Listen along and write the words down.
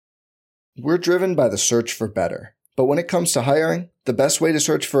We're driven by the search for better. But when it comes to hiring, the best way to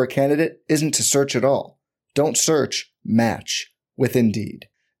search for a candidate isn't to search at all. Don't search, match with Indeed.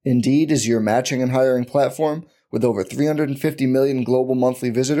 Indeed is your matching and hiring platform with over 350 million global monthly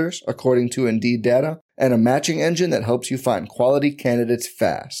visitors, according to Indeed data, and a matching engine that helps you find quality candidates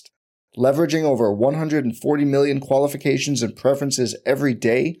fast. Leveraging over 140 million qualifications and preferences every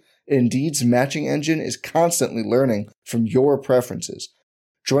day, Indeed's matching engine is constantly learning from your preferences.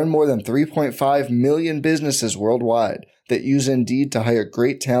 Join more than 3.5 million businesses worldwide that use Indeed to hire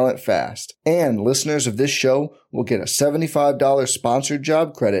great talent fast. And listeners of this show will get a $75 sponsored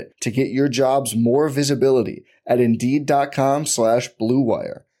job credit to get your jobs more visibility at Indeed.com/Blue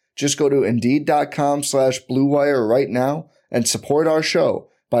Wire. Just go to Indeed.com/Blue Wire right now and support our show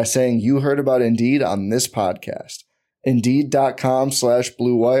by saying you heard about Indeed on this podcast.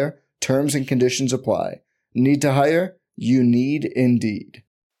 Indeed.com/Blue Wire. Terms and conditions apply. Need to hire? You need Indeed.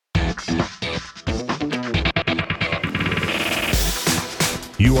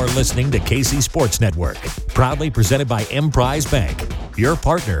 You are listening to KC Sports Network, proudly presented by Emprise Bank, your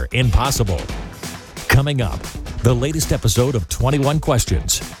partner in possible. Coming up, the latest episode of 21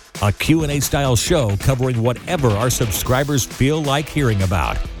 Questions, a Q&A style show covering whatever our subscribers feel like hearing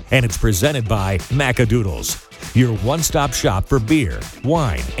about. And it's presented by Macadoodles, your one-stop shop for beer,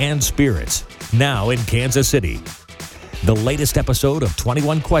 wine, and spirits, now in Kansas City. The latest episode of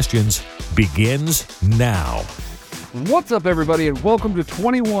 21 Questions begins now. What's up, everybody, and welcome to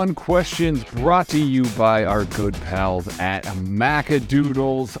 21 Questions, brought to you by our good pals at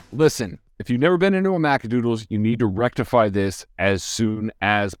Macadoodles. Listen, if you've never been into a Macadoodles, you need to rectify this as soon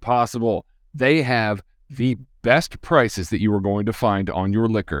as possible. They have the best prices that you are going to find on your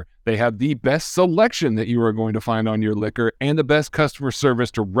liquor. They have the best selection that you are going to find on your liquor, and the best customer service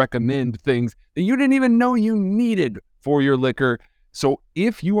to recommend things that you didn't even know you needed for your liquor. So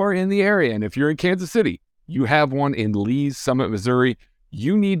if you are in the area, and if you're in Kansas City, you have one in Lee's Summit, Missouri,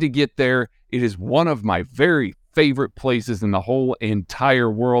 you need to get there. It is one of my very favorite places in the whole entire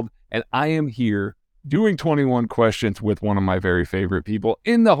world, and I am here doing 21 Questions with one of my very favorite people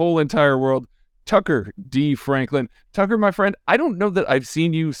in the whole entire world, Tucker D. Franklin. Tucker, my friend, I don't know that I've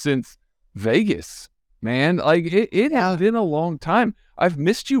seen you since Vegas, man. Like, it has been a long time. I've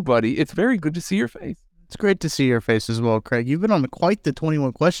missed you, buddy. It's very good to see your face. It's great to see your face as well, Craig. You've been on quite the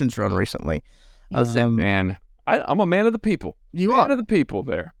 21 Questions run recently. Man, I'm a man of the people. You are. Man of the people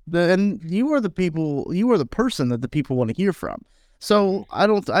there. And you are the people, you are the person that the people want to hear from. So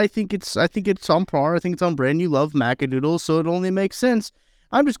I think it's on par. I think it's on brand. You love Macadoodles, so it only makes sense.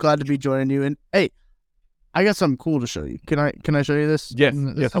 I'm just glad to be joining you. And hey, I got something cool to show you. Can I show you this? Yes.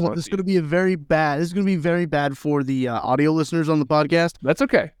 This is going to be very bad for the audio listeners on the podcast. That's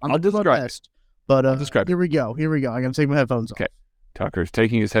okay. I'll describe it. But here we go. I'm going to take my headphones off. Okay. Tucker's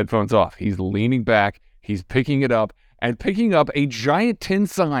taking his headphones off. He's leaning back. He's picking it up and picking up a giant tin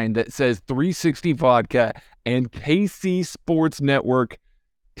sign that says 360 Vodka and KC Sports Network,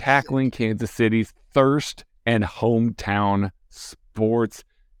 tackling Kansas City's thirst and hometown sports.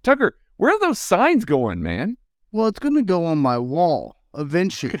 Tucker, where are those signs going, man? Well, it's going to go on my wall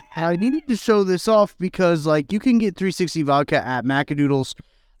eventually. I needed to show this off because, like, you can get 360 Vodka at Macadoodles.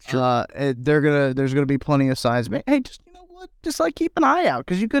 Sure. There's gonna be plenty of signs. Hey, just, you know what? Just like keep an eye out,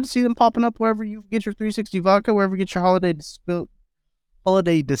 because you could see them popping up wherever you get your 360 Vodka, wherever you get your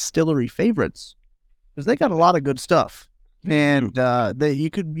holiday distillery favorites, because they got a lot of good stuff, and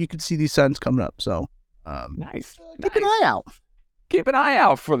you could see these signs coming up. So nice. Keep an eye out. Keep an eye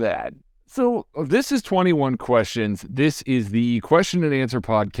out for that. So this is 21 Questions. This is the question and answer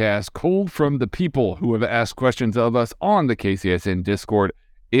podcast, cold from the people who have asked questions of us on the KCSN Discord.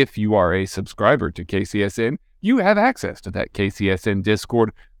 If you are a subscriber to KCSN, you have access to that KCSN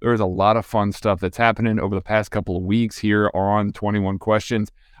Discord. There's a lot of fun stuff that's happening over the past couple of weeks here on 21 Questions.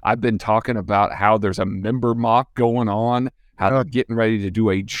 I've been talking about how there's a member mock going on, how they're getting ready to do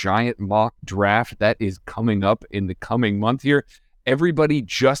a giant mock draft that is coming up in the coming month here. Everybody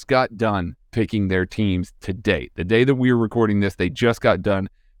just got done picking their teams today. The day that we are recording this, they just got done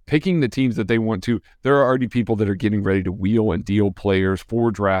picking the teams that they want to. There are already people that are getting ready to wheel and deal players for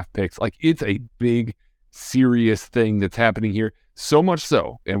draft picks. Like, it's a big, serious thing that's happening here. So much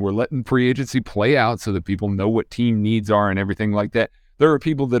so, and we're letting free agency play out so that people know what team needs are and everything like that. There are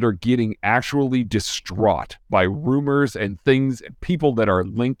people that are getting actually distraught by rumors and things, and people that are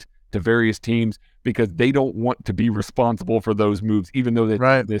linked to various teams because they don't want to be responsible for those moves, even though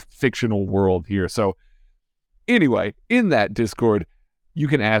they're this fictional world here. So anyway, in that Discord, you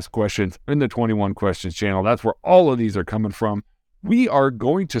can ask questions in the 21 Questions channel. That's where all of these are coming from. We are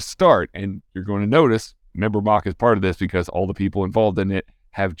going to start, and you're going to notice, member mock is part of this because all the people involved in it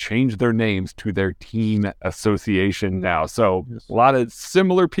have changed their names to their team association now. So a lot of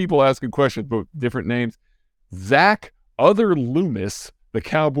similar people asking questions, but different names. Zach Other Loomis, the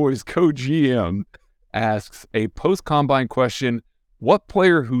Cowboys co-GM, asks a post-combine question. What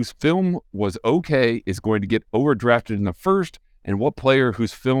player whose film was okay is going to get overdrafted in the first, and what player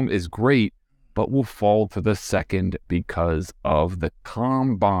whose film is great but will fall to the second because of the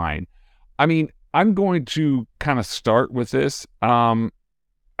combine? I mean, I'm going to kind of start with this.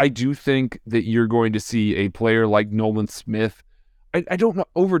 I do think that you're going to see a player like Nolan Smith. I don't know,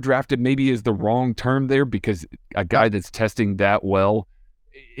 overdrafted maybe is the wrong term there, because a guy that's testing that well,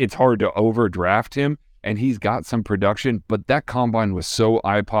 it's hard to overdraft him, and he's got some production, but that combine was so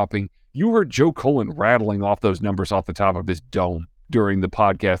eye-popping. You heard Joe Cullen rattling off those numbers off the top of his dome during the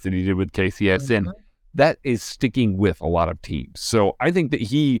podcast that he did with KCSN. That is sticking with a lot of teams. So I think that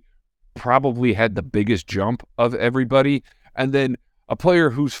he probably had the biggest jump of everybody. And then a player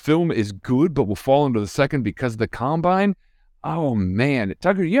whose film is good but will fall into the second because of the combine. Oh, man.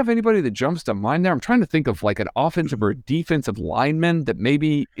 Tucker, do you have anybody that jumps to mind there? I'm trying to think of like an offensive or defensive lineman that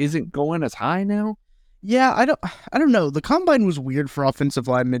maybe isn't going as high now. Yeah, I don't know. The combine was weird for offensive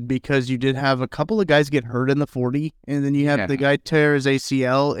linemen because you did have a couple of guys get hurt in the 40, and then you had the guy tear his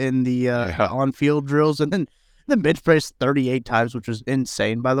ACL in the on-field drills, and then the bench press 38 times, which was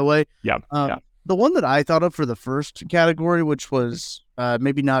insane, by the way. Yeah. The one that I thought of for the first category, which was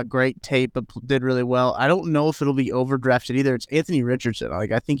maybe not great tape, but did really well. I don't know if it'll be overdrafted either. It's Anthony Richardson.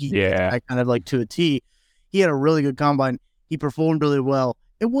 Like, I think I kind of like to a T. He had a really good combine. He performed really well.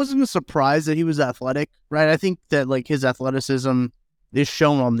 It wasn't a surprise that he was athletic, right? I think that like his athleticism is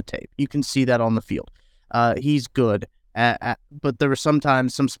shown on the tape. You can see that on the field. He's good, but there were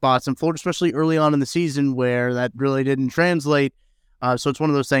sometimes some spots in Florida, especially early on in the season, where that really didn't translate. So it's one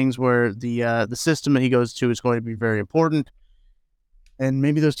of those things where the system that he goes to is going to be very important, and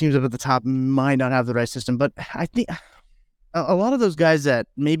maybe those teams up at the top might not have the right system. But I think a lot of those guys that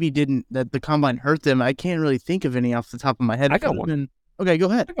maybe that the combine hurt them, I can't really think of any off the top of my head. I got one. Okay,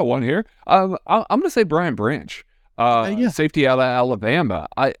 go ahead. I got one here. I'm going to say Brian Branch, safety out of Alabama.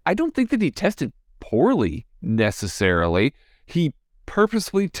 I don't think that he tested poorly necessarily. He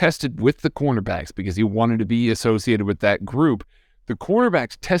purposely tested with the cornerbacks because he wanted to be associated with that group. The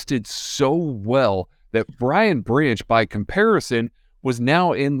cornerbacks tested so well that Brian Branch, by comparison, was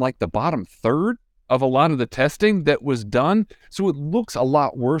now in like the bottom third of a lot of the testing that was done. So it looks a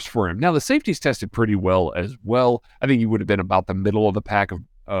lot worse for him. Now, the safeties tested pretty well as well. I think he would have been about the middle of the pack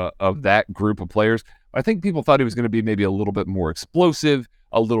of that group of players. I think people thought he was going to be maybe a little bit more explosive,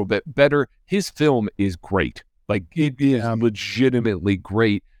 a little bit better. His film is great. Like, it is legitimately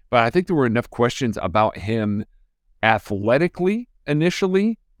great. But I think there were enough questions about him athletically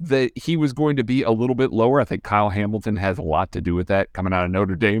initially that he was going to be a little bit lower. I think Kyle Hamilton has a lot to do with that. Coming out of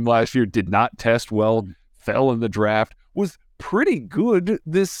Notre Dame last year, did not test well, fell in the draft, was pretty good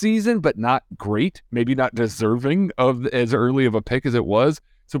this season, but not great, maybe not deserving of as early of a pick as it was.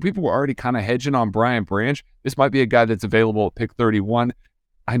 So people were already kind of hedging on Brian Branch. This might be a guy that's available at pick 31.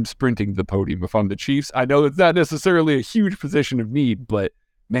 I'm sprinting the podium if I'm the Chiefs. I know it's not necessarily a huge position of need, but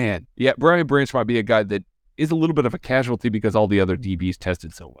man, yeah, Brian Branch might be a guy that is a little bit of a casualty because all the other DBs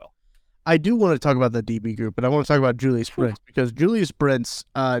tested so well. I do want to talk about the DB group, but I want to talk about Julius Brents because Julius Brents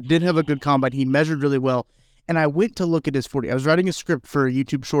did have a good combine. He measured really well, and I went to look at his 40. I was writing a script for a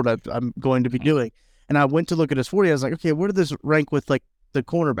YouTube short I'm going to be doing, and I went to look at his 40. I was like, okay, where did this rank with like the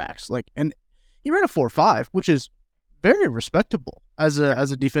cornerbacks? Like, and he ran a 4.5, which is very respectable as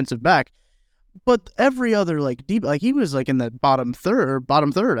a defensive back. But every other like deep, like he was like in the bottom third,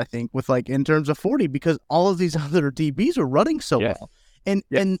 I think, with like in terms of 40, because all of these other DBs are running so well.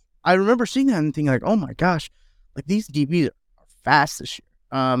 And I remember seeing that and thinking like, oh my gosh, like these DBs are fast this year.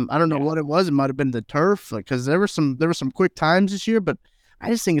 I don't know what it was. It might have been the turf, like because there were some quick times this year, but I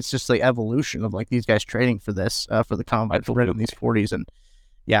just think it's just like evolution of like these guys training for this for the combine for running these 40s, and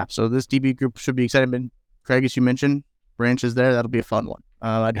so this DB group should be exciting. But Craig, as you mentioned, Branch is there. That'll be a fun one.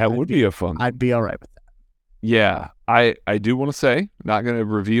 That would be a fun one. I'd be all right with that. Yeah, I do want to say, not going to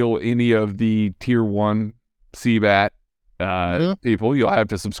reveal any of the tier 1 CBAT people. You'll have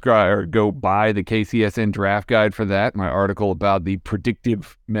to subscribe or go buy the KCSN draft guide for that. My article about the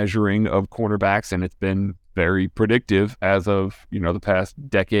predictive measuring of cornerbacks, and it's been very predictive as of, the past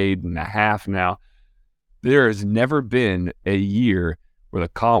decade and a half now. There has never been a year where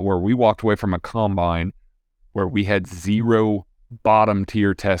where we walked away from a combine where we had 0 bottom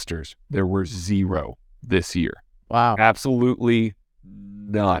tier testers. There were 0 this year. Wow. Absolutely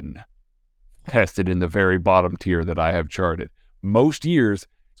none tested in the very bottom tier that I have charted. Most years,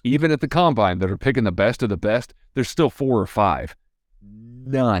 even at the combine that are picking the best of the best, there's still 4 or 5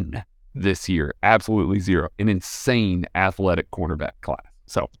 none this year. Absolutely zero. An insane athletic cornerback class.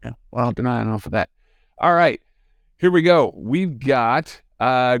 So, well, keep an eye on for that. All right, here we go. We've got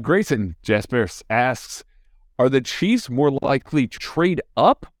Grayson Jaspers asks, are the Chiefs more likely to trade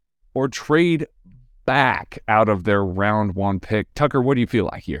up or trade back out of their round 1 pick? Tucker, what do you feel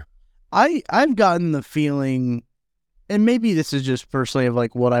like here? I've gotten the feeling, and maybe this is just personally of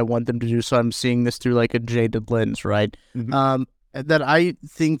like what I want them to do, so I'm seeing this through like a jaded lens, right? Mm-hmm. That I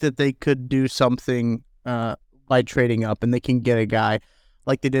think that they could do something by trading up, and they can get a guy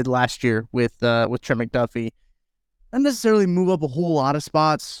like they did last year with Trent McDuffie. Not necessarily move up a whole lot of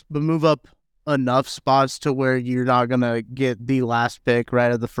spots, but move up enough spots to where you're not gonna get the last pick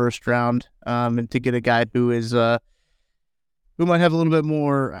right of the first round, and to get a guy who is who might have a little bit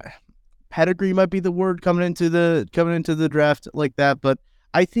more pedigree, might be the word coming into the draft like that. But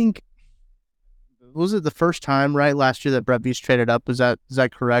I think, was it the first time right last year that Brett Veach traded up? Is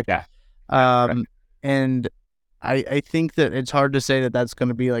that correct? Yeah. Correct. And I think that it's hard to say that that's going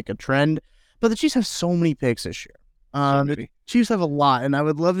to be like a trend, but the Chiefs have so many picks this year. The Chiefs have a lot, and I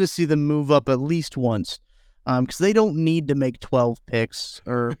would love to see them move up at least once, because they don't need to make 12 picks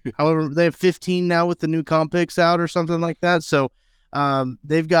or however. They have 15 now with the new comp picks out or something like that. So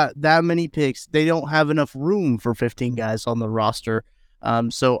they've got that many picks. They don't have enough room for 15 guys on the roster.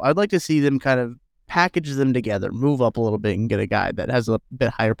 So I'd like to see them kind of package them together, move up a little bit, and get a guy that has a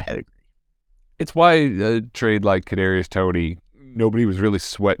bit higher pedigree. It's why a trade like Kadarius Toney, nobody was really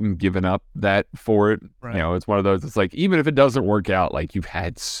sweating giving up that for it. Right. You know, it's one of those. It's like, even if it doesn't work out, like you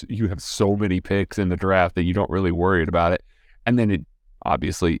have so many picks in the draft that you don't really worry about it, and then it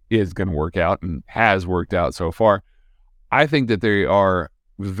obviously is going to work out and has worked out so far. I think that they are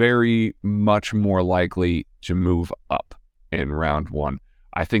very much more likely to move up in round 1.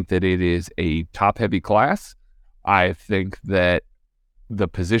 I think that it is a top-heavy class. I think that the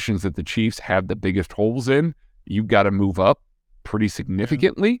positions that the Chiefs have the biggest holes in, you've got to move up pretty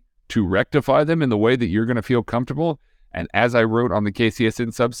significantly to rectify them in the way that you're going to feel comfortable. And as I wrote on the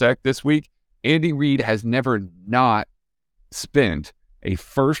KCSN Substack this week, Andy Reid has never not spent a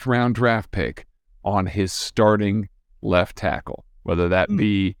first-round draft pick on his starting left tackle, whether that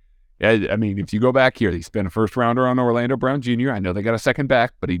be, I mean, if you go back here, he spent a first-rounder on Orlando Brown Jr. I know they got a second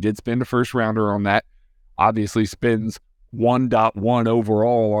back, but he did spend a first-rounder on that. Obviously spends 1.1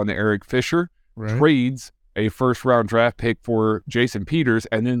 overall on Eric Fisher, right. Trades a first-round draft pick for Jason Peters,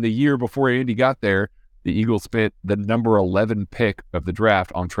 and then the year before Andy got there, the Eagles spent the number 11 pick of the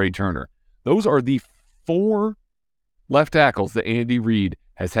draft on Trey Turner. Those are the 4 left tackles that Andy Reid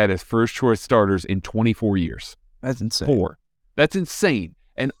has had as first-choice starters in 24 years. That's insane. 4. That's insane.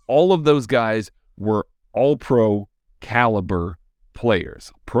 And all of those guys were all-pro caliber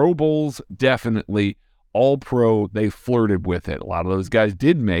players. Pro Bowls, definitely. All-pro, they flirted with it. A lot of those guys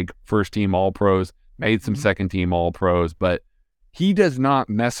did make first-team all-pros, made some second-team all-pros, but he does not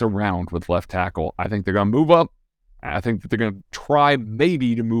mess around with left tackle. I think they're going to move up. I think that they're going to try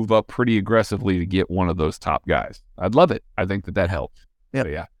maybe to move up pretty aggressively to get one of those top guys. I'd love it. I think that helps. Yep.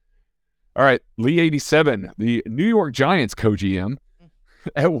 So, yeah. All right, Lee87, the New York Giants co-GM.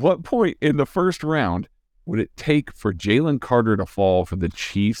 At what point in the first round would it take for Jalen Carter to fall for the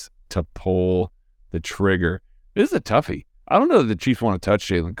Chiefs to pull the trigger? This is a toughie. I don't know if the Chiefs want to touch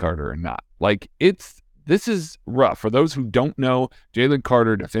Jalen Carter or not. Like, this is rough. For those who don't know, Jalen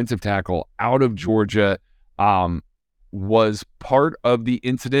Carter, defensive tackle out of Georgia, was part of the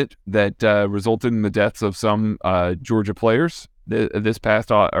incident that resulted in the deaths of some Georgia players this past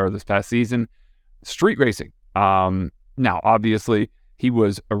season. Street racing. Now, obviously, he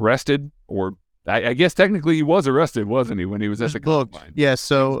was arrested, or I guess technically he was arrested, wasn't he, when he was at the combine? Yeah,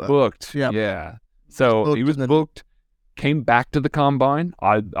 so booked. Yeah. So he was booked, came back to the combine.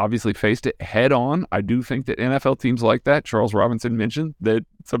 I obviously faced it head on. I do think that NFL teams like that, Charles Robinson mentioned that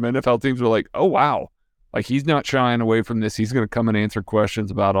some NFL teams were like, oh, wow, like he's not shying away from this. He's going to come and answer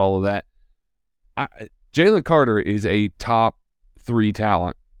questions about all of that. Jalen Carter is a top 3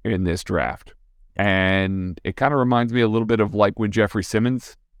 talent in this draft. And it kind of reminds me a little bit of like when Jeffrey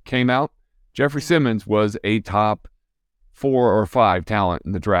Simmons came out. Jeffrey Simmons was a top 4 or 5 talent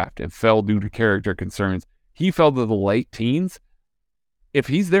in the draft and fell due to character concerns. He fell to the late teens. If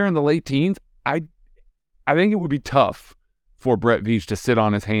he's there in the late teens, I think it would be tough for Brett Veach to sit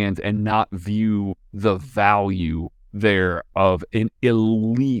on his hands and not view the value there of an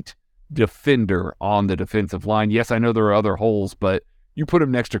elite defender on the defensive line. Yes, I know there are other holes, but you put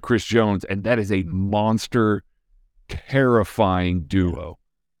him next to Chris Jones, and that is a monster, terrifying duo.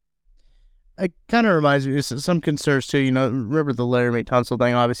 It kind of reminds me of some concerns too. You know, remember the Laremy Tunsil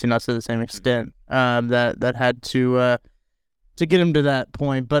thing? Obviously, not to the same extent. That had to to get him to that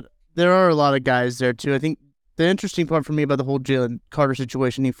point. But there are a lot of guys there too. I think the interesting part for me about the whole Jalen Carter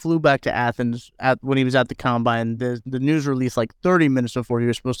situation, he flew back to Athens when he was at the Combine. The news released like 30 minutes before he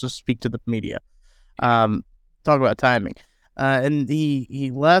was supposed to speak to the media. Talk about timing. And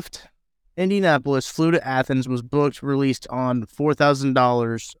he left Indianapolis, flew to Athens, was booked, released on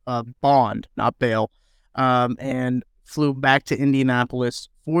 $4,000 bond, not bail, and flew back to Indianapolis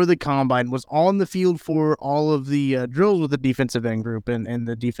for the Combine, was on the field for all of the drills with the defensive end group and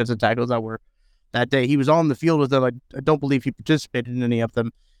the defensive tackles that were that day. He was on the field with them. I don't believe he participated in any of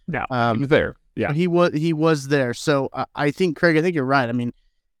them. No, he was there. Yeah, he was there. So I think, Craig, I think you're right. I mean,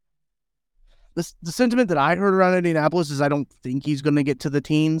 the sentiment that I heard around Indianapolis is I don't think he's going to get to the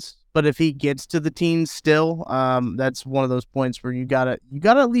teens. But if he gets to the teens still, that's one of those points where you gotta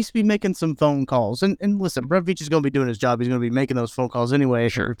at least be making some phone calls. And listen, Brett Veach is going to be doing his job. He's going to be making those phone calls anyway.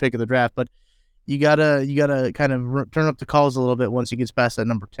 Sure, pick of the draft. But you gotta kind of turn up the calls a little bit once he gets past that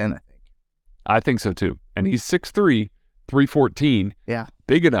number 10. I think so too. And he's 6'3", 314. Yeah,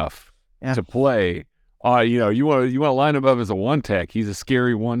 big enough to play. You want to line him up as a one tech. He's a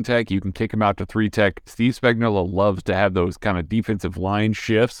scary one tech. You can kick him out to 3 tech. Steve Spagnuolo loves to have those kind of defensive line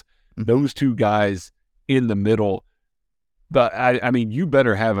shifts. Those two guys in the middle. But I mean, you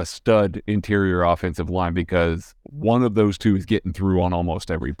better have a stud interior offensive line because one of those two is getting through on almost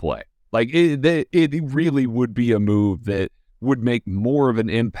every play. Like it really would be a move that would make more of an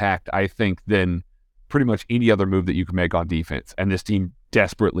impact, I think, than pretty much any other move that you can make on defense. And this team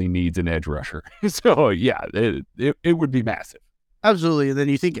desperately needs an edge rusher. So yeah, it would be massive. Absolutely. And then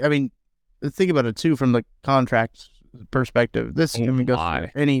you think about it too from the contract perspective. This goes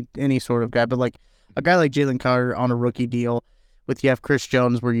for any sort of guy, but like a guy like Jalen Carter on a rookie deal with you have Chris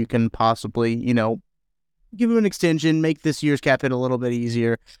Jones where you can possibly, give him an extension, make this year's cap hit a little bit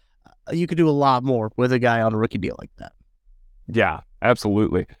easier. You could do a lot more with a guy on a rookie deal like that. Yeah,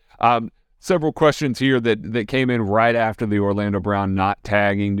 absolutely. Several questions here that came in right after the Orlando Brown not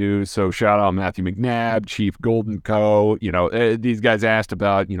tagging news. So shout out Matthew McNabb, Chief Golden Co. These guys asked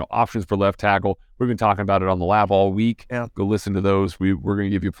about, options for left tackle. We've been talking about it on the lab all week. Yeah. Go listen to those. We're going to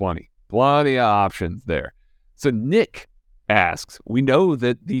give you plenty of options there. So Nick asks, we know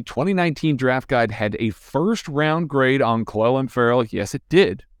that the 2019 draft guide had a first-round grade on Clelin Ferrell. Yes, it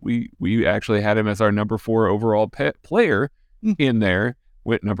did. We actually had him as our number 4 overall player in there.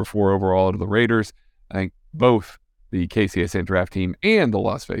 Went number 4 overall to the Raiders. I think both the KCSN draft team and the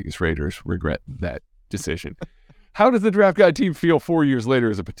Las Vegas Raiders regret that decision. How does the draft guide team feel 4 years later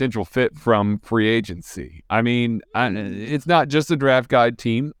as a potential fit from free agency? I mean, it's not just the draft guide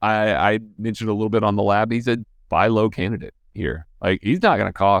team. I mentioned a little bit on the lab. He's a buy low candidate here. Like, he's not going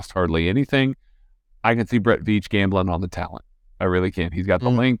to cost hardly anything. I can see Brett Veach gambling on the talent. I really can. He's got the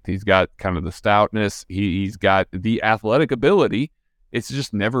length. He's got kind of the stoutness. He's got the athletic ability. It's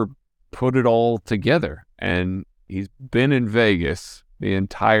just never put it all together. And he's been in Vegas the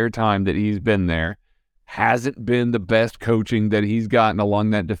entire time that he's been there. Hasn't been the best coaching that he's gotten along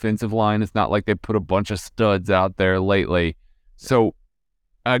that defensive line. It's not like they put a bunch of studs out there lately. So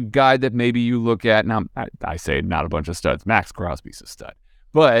a guy that maybe you look at, now I say not a bunch of studs. Max Crosby's a stud.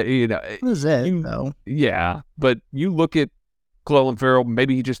 But, What is it, though? Yeah, but you look at Clelin Ferrell,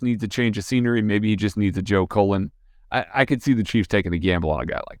 maybe he just needs a change of scenery. Maybe he just needs a Joe Cullen. I could see the Chiefs taking a gamble on a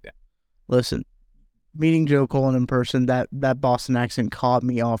guy like that. Listen, meeting Joe Cullen in person, that Boston accent caught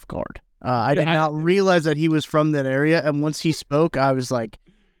me off guard. I did not realize that he was from that area, and once he spoke, I was like,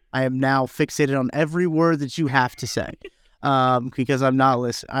 I am now fixated on every word that you have to say, because I'm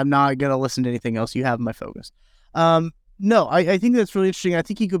not going to listen to anything else. You have my focus. No, I think that's really interesting. I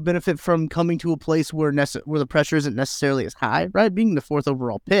think he could benefit from coming to a place where the pressure isn't necessarily as high, right? Being the 4th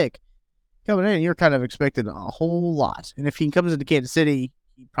overall pick, coming in, you're kind of expecting a whole lot. And if he comes into Kansas City,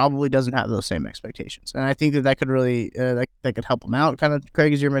 he probably doesn't have those same expectations. And I think that could really that could help him out. Kind of,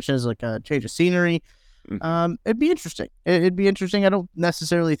 Craig, as you mentioned, is like a change of scenery. It'd be interesting. It'd be interesting. I don't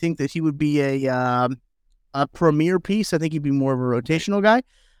necessarily think that he would be a premier piece. I think he'd be more of a rotational guy.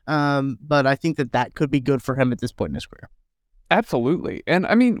 But I think that could be good for him at this point in his career. Absolutely. And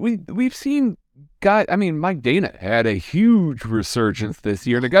I mean, we've seen guys, Mike Dana had a huge resurgence this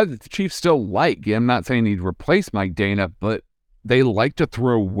year. And a guy that the Chiefs still like. I'm not saying he'd replace Mike Dana, but they like to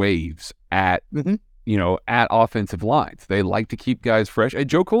throw waves at, at offensive lines. They like to keep guys fresh. And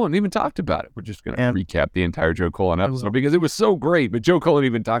Joe Cullen even talked about it. We're just going to recap the entire Joe Cullen episode because it was so great. But Joe Cullen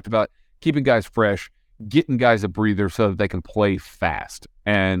even talked about keeping guys fresh, getting guys a breather so that they can play fast.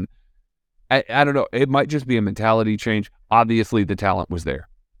 And I don't know, it might just be a mentality change. Obviously, the talent was there.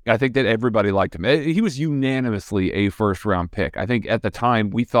 I think that everybody liked him. He was unanimously a first-round pick. I think at the time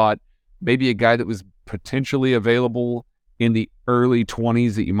we thought maybe a guy that was potentially available in the early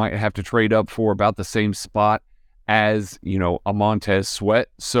 20s that you might have to trade up for about the same spot as, a Montez Sweat.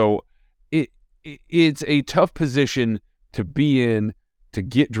 So it's a tough position to be in, to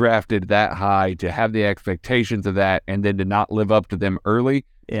get drafted that high, to have the expectations of that, and then to not live up to them early.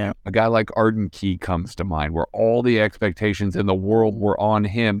 Yeah. A guy like Arden Key comes to mind, where all the expectations in the world were on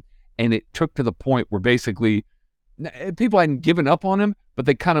him, and it took to the point where basically people hadn't given up on him, but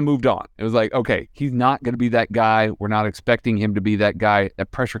they kind of moved on. It was like, okay, he's not going to be that guy. We're not expecting him to be that guy.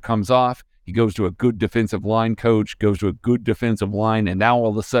 That pressure comes off. He goes to a good defensive line coach, goes to a good defensive line, and now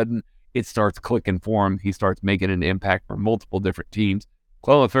all of a sudden it starts clicking for him. He starts making an impact for multiple different teams.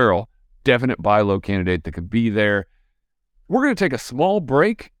 Clelin Ferrell, definite buy low candidate that could be there. We're going to take a small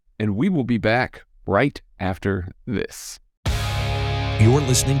break, and we will be back right after this. You're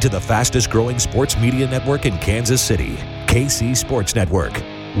listening to the fastest growing sports media network in Kansas City, KC Sports Network.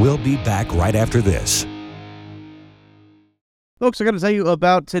 We'll be back right after this. Folks, I got to tell you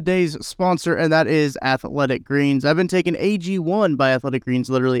about today's sponsor, and that is Athletic Greens. I've been taking AG1 by Athletic Greens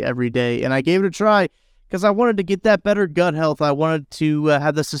literally every day, and I gave it a try because I wanted to get that better gut health. I wanted to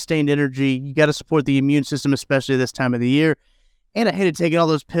have the sustained energy. You got to support the immune system, especially this time of the year. And I hated taking all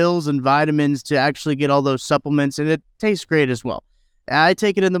those pills and vitamins to actually get all those supplements, and it tastes great as well. I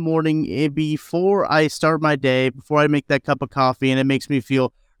take it in the morning before I start my day, before I make that cup of coffee, and it makes me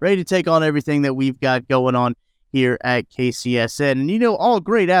feel ready to take on everything that we've got going on here at KCSN. And all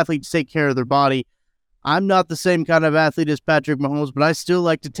great athletes take care of their body. I'm not the same kind of athlete as Patrick Mahomes, but I still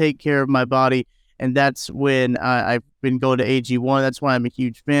like to take care of my body, and that's when I've been going to AG1. That's why I'm a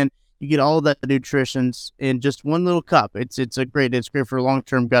huge fan. You get all that nutrition in just one little cup. It's great for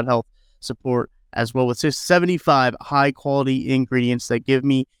long-term gut health support as well, with just 75 high-quality ingredients that give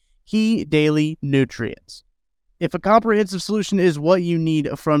me key daily nutrients. If a comprehensive solution is what you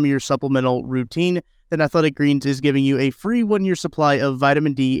need from your supplemental routine, then Athletic Greens is giving you a free 1-year supply of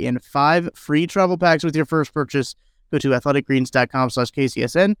vitamin D and 5 free travel packs with your first purchase. Go to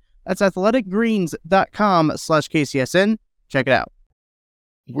athleticgreens.com/KCSN. That's athleticgreens.com/KCSN. Check it out.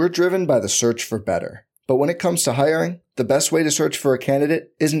 We're driven by the search for better. But when it comes to hiring, the best way to search for a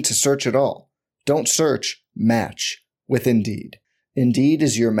candidate isn't to search at all. Don't search, match with Indeed. Indeed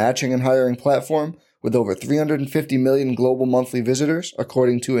is your matching and hiring platform with over 350 million global monthly visitors,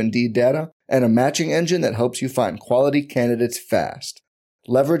 according to Indeed data, and a matching engine that helps you find quality candidates fast.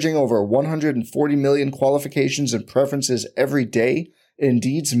 Leveraging over 140 million qualifications and preferences every day,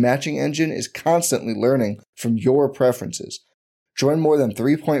 Indeed's matching engine is constantly learning from your preferences. Join more than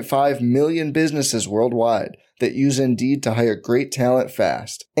 3.5 million businesses worldwide that use Indeed to hire great talent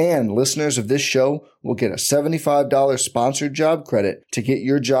fast. And listeners of this show will get a $75 sponsored job credit to get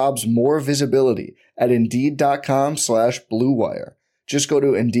your jobs more visibility at Indeed.com/Blue Wire. Just go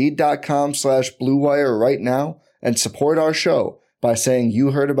to Indeed.com/Blue Wire right now and support our show by saying you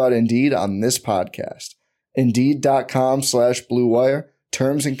heard about Indeed on this podcast. Indeed.com/Blue Wire.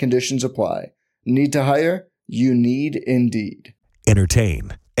 Terms and conditions apply. Need to hire? You need Indeed.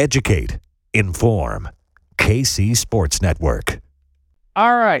 Entertain, educate, inform. KC Sports Network.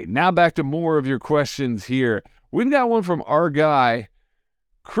 All right, now back to more of your questions here. We've got one from our guy,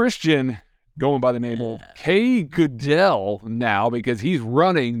 Christian, going by the name of K. Goodell now, because he's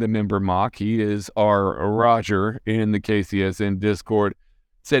running the member mock. He is our Roger in the KCSN Discord.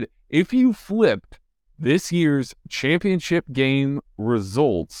 Said, if you flipped this year's championship game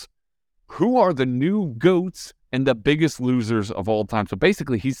results, who are the new GOATs and the biggest losers of all time? So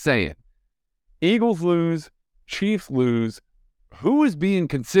basically he's saying Eagles lose, Chiefs lose. Who is being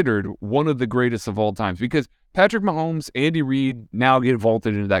considered one of the greatest of all times? Because Patrick Mahomes, Andy Reid now get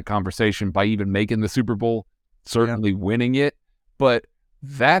vaulted into that conversation by even making the Super Bowl, certainly winning it. But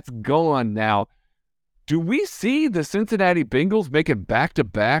that's gone now. Do we see the Cincinnati Bengals making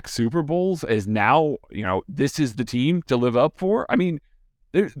back-to-back Super Bowls as now, this is the team to live up for? I mean,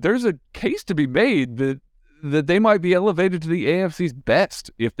 there's a case to be made that they might be elevated to the AFC's best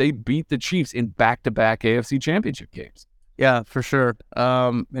if they beat the Chiefs in back-to-back AFC championship games. Yeah, for sure. They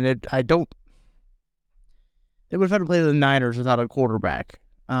would have had to play the Niners without a quarterback.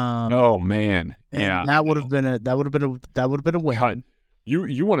 Oh man, yeah, that would have been a win. God,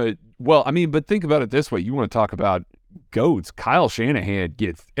 you want to? Well, I mean, but think about it this way: you want to talk about GOATs. Kyle Shanahan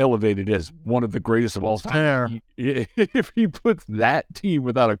gets elevated as one of the greatest of all time. If he puts that team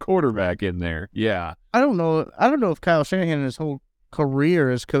without a quarterback in there, yeah. I don't know if Kyle Shanahan in his whole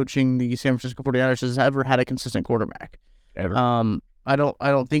career as coaching the San Francisco 49ers has ever had a consistent quarterback. Ever. I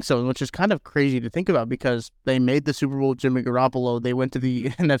don't think so, which is kind of crazy to think about because they made the Super Bowl with Jimmy Garoppolo. They went to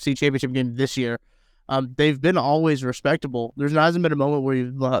the NFC Championship game this year. They've been always respectable. There hasn't been a moment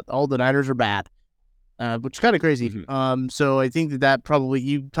where all the Niners are bad. which is kind of crazy. Mm-hmm. So I think that probably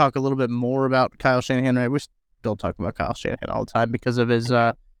you talk a little bit more about Kyle Shanahan, right? We're still talking about Kyle Shanahan all the time because of his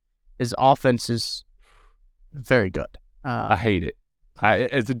offense is very good. I hate it.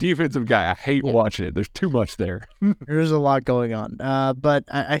 As a defensive guy, I hate watching it. There's too much there. There's a lot going on. But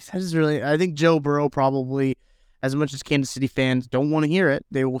I think Joe Burrow probably, as much as Kansas City fans don't want to hear it,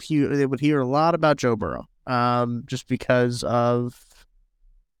 they would hear a lot about Joe Burrow. Just because of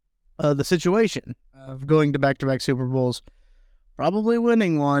the situation of going to back-to-back Super Bowls, probably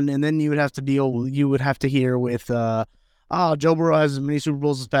winning one, and then you would have to hear with Joe Burrow has as many Super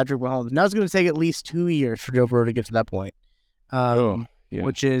Bowls as Patrick Mahomes. Now it's going to take at least 2 years for Joe Burrow to get to that point.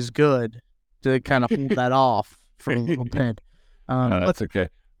 Which is good to kind of hold that off for a little bit. That's okay.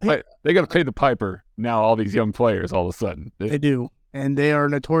 They got to pay the piper now. All these young players, all of a sudden, they do, and they are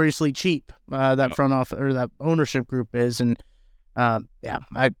notoriously cheap. That front office or that ownership group is, and I'm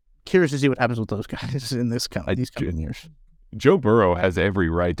curious to see what happens with those guys in these coming years. Joe Burrow has every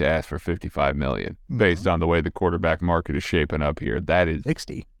right to ask for $55 million based on the way the quarterback market is shaping up here. That is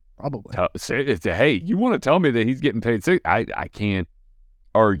 60. Probably. Hey, you want to tell me that he's getting paid $60? I can't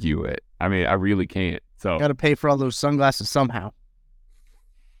argue it. I mean, I really can't. So got to pay for all those sunglasses somehow.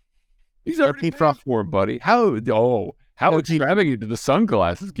 He's already paid for it, buddy. How extravagant do the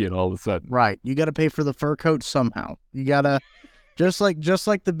sunglasses get all of a sudden? Right. You got to pay for the fur coat somehow. You got to just like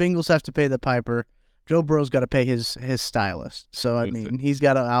the Bengals have to pay the piper. Joe Burrow's got to pay his stylist. So I mean, he's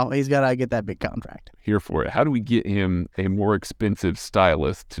got to get that big contract. Here for it. How do we get him a more expensive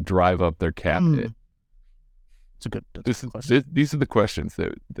stylist to drive up their cap hit? It's a good question. These are the questions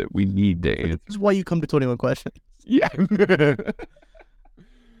that we need to answer. This is why you come to 21 Questions. Yeah.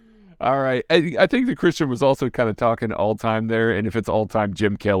 All right. I think that Christian was also kind of talking all time there, and if it's all time,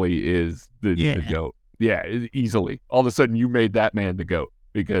 Jim Kelly is the GOAT. Yeah, easily. All of a sudden, you made that man the GOAT.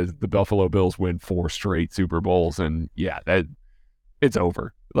 Because the Buffalo Bills win 4 straight Super Bowls, and it's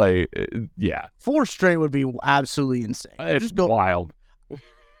over. 4 straight would be absolutely insane. It's wild.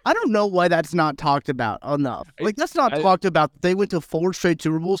 I don't know why that's not talked about enough. That's not talked about. They went to 4 straight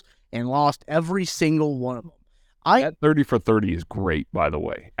Super Bowls and lost every single one of them. That 30 for 30 is great, by the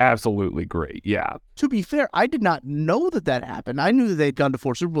way. Absolutely great. Yeah. To be fair, I did not know that happened. I knew that they'd gone to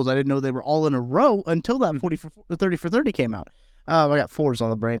 4 Super Bowls. I didn't know they were all in a row until that 30 for 30 came out. I got 4s on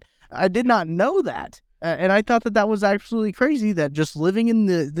the brain. I did not know that. And I thought that was absolutely crazy that just living in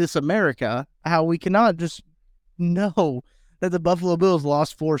this America, how we cannot just know that the Buffalo Bills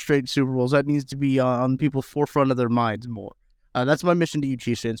lost 4 straight Super Bowls. That needs to be on people's forefront of their minds more. That's my mission to you,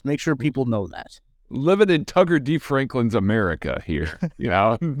 Chiefs fans. Make sure people know that. Living in Tugger D. Franklin's America here,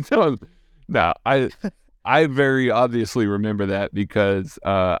 So, no, I very obviously remember that because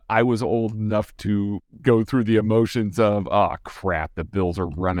I was old enough to go through the emotions of, oh, crap, the Bills are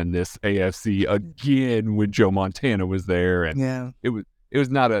running this AFC again when Joe Montana was there. And it was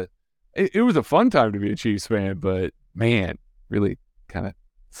not it was a fun time to be a Chiefs fan, but man, really kind of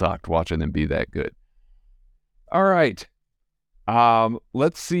sucked watching them be that good. All right.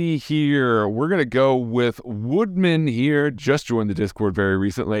 Let's see here. We're going to go with Woodman here. Just joined the Discord very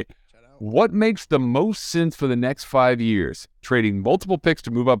recently. What makes the most sense for the next 5 years? Trading multiple picks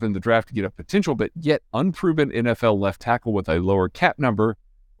to move up in the draft to get a potential but yet unproven NFL left tackle with a lower cap number,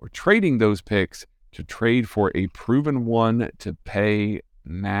 or trading those picks to trade for a proven one to pay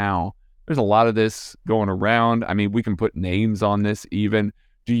now? There's a lot of this going around. I mean, we can put names on this even.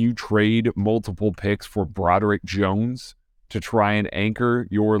 Do you trade multiple picks for Broderick Jones to try and anchor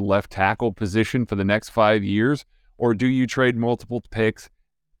your left tackle position for the next 5 years? Or do you trade multiple picks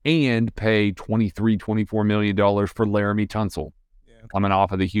and pay $24 million for Laramie Tunsil coming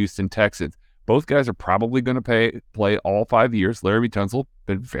off of the Houston Texans? Both guys are probably going to play all 5 years. Laramie Tunsil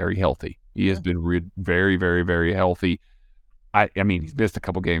been very healthy. He has been very, very, very healthy. I mean, he's missed a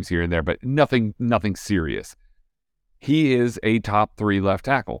couple games here and there, but nothing serious. He is a top 3 left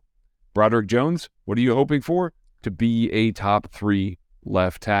tackle. Broderick Jones, what are you hoping for? To be a top 3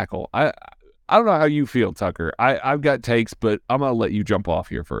 left tackle. I don't know how you feel, Tucker. I've got takes, but I'm going to let you jump off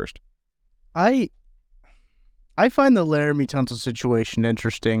here first. I find the Laramie Tunsil situation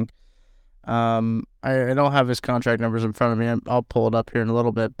interesting. I don't have his contract numbers in front of me. I'll pull it up here in a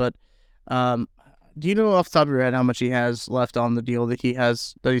little bit. But do you know off the top of your head how much he has left on the deal that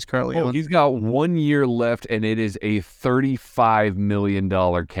he's currently on? He's got 1 year left, and it is a $35 million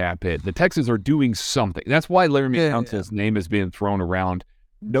cap hit. The Texans are doing something. That's why Laramie Tunsil's name is being thrown around.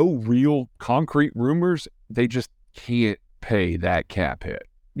 No real concrete rumors. They just can't pay that cap hit.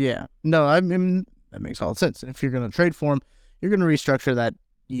 Yeah. No, I mean, that makes all sense. If you're going to trade for him, you're going to restructure that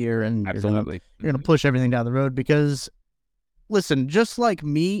year, and absolutely you're going to push everything down the road because listen, just like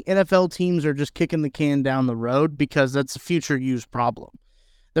me, NFL teams are just kicking the can down the road because that's a future use problem.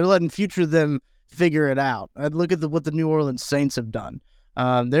 They're letting future them figure it out. I'd look at what the New Orleans Saints have done.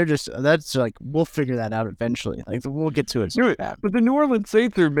 That's like, we'll figure that out eventually. Like, we'll get to it. But the New Orleans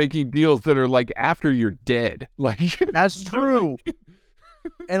Saints are making deals that are like after you're dead. Like, that's true.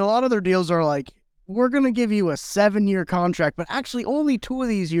 And a lot of their deals are like, we're going to give you a 7-year contract, but actually only 2 of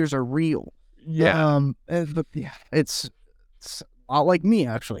these years are real. Yeah. But yeah, it's a lot like me,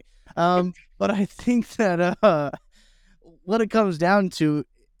 actually. But I think that what it comes down to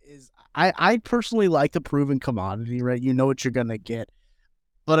is I personally like the proven commodity, right? You know what you're going to get.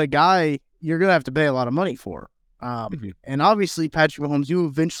 But a guy you're going to have to pay a lot of money for. And obviously, Patrick Mahomes, you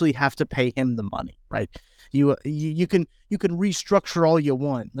eventually have to pay him the money, right? You can restructure all you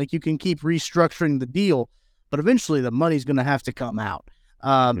want. Like, you can keep restructuring the deal, but eventually the money's going to have to come out.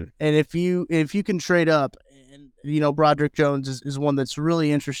 And if you can trade up, and Broderick Jones is one that's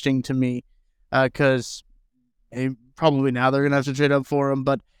really interesting to me, because probably now they're going to have to trade up for him,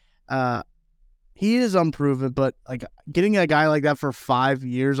 but he is unproven. But like, getting a guy like that for 5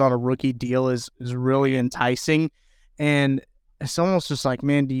 years on a rookie deal is really enticing, and it's almost just like,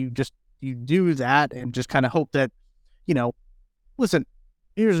 man, do you do that and just kind of hope that, listen,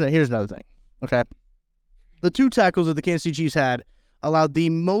 here's another thing. Okay. The 2 tackles that the Kansas City Chiefs had allowed the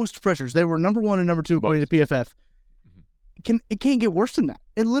most pressures. They were number 1 and number 2 according to PFF. It can't get worse than that.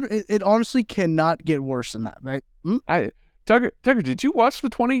 It honestly cannot get worse than that, right? Tucker, did you watch the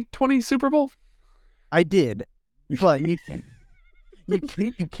 2020 Super Bowl? I did, but you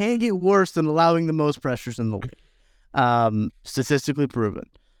can't get worse than allowing the most pressures in the league, statistically proven.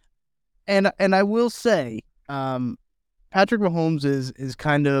 And I will say, Patrick Mahomes is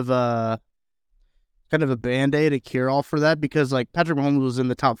kind of a Band-Aid, a cure-all for that, because like, Patrick Mahomes was in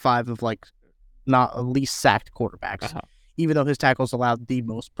the top 5 of like not at least sacked quarterbacks, even though his tackles allowed the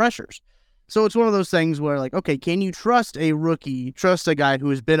most pressures. So it's one of those things where, like, okay, can you trust a rookie, trust a guy who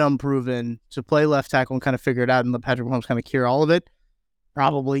has been unproven to play left tackle and kind of figure it out and let Patrick Mahomes kind of cure all of it?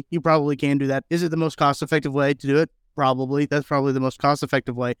 Probably. You probably can do that. Is it the most cost-effective way to do it? Probably. That's probably the most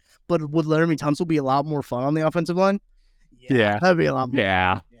cost-effective way. But would Laramie Tunsil be a lot more fun on the offensive line? Yeah. That'd be a lot more.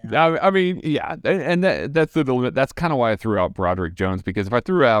 Yeah. I mean, yeah. And that's the limit. That's kind of why I threw out Broderick Jones, because if I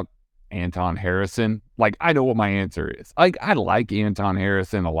threw out Anton Harrison, like, I know what my answer is. Like, I like Anton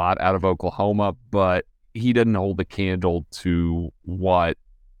Harrison a lot out of Oklahoma, but he doesn't hold the candle to what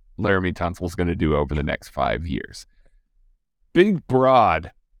Laramie Tunsil's going to do over the next 5 years. Big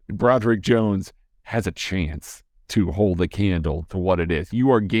Broderick Jones has a chance to hold the candle to what it is.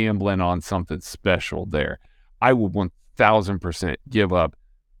 You are gambling on something special there. I would 1,000% give up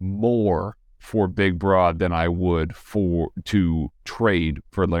more for Big Broad than I would to trade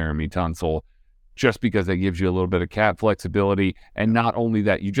for Laramie Tunsil, just because that gives you a little bit of cap flexibility. And not only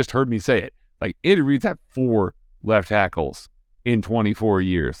that, you just heard me say it. Like, Andy Reid's had 4 left tackles in 24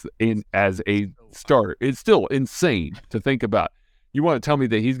 years as a start. It's still insane to think about. You want to tell me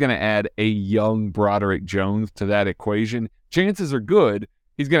that he's going to add a young Broderick Jones to that equation? Chances are good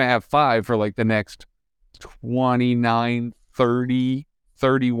he's going to have 5 for like the next 29, 30,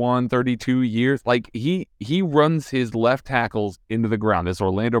 31, 32 years. Like, he runs his left tackles into the ground. This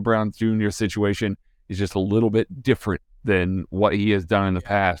Orlando Brown Jr. situation is just a little bit different than what he has done in the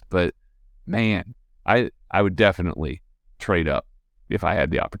past. But man, I would definitely trade up if I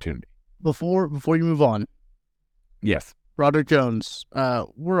had the opportunity. Before you move on, yes, Broderick Jones.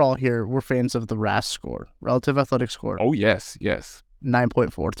 We're all here. We're fans of the RAS score, relative athletic score. Oh yes.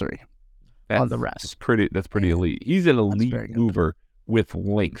 9.43 on the RAS. That's pretty elite. He's an elite mover with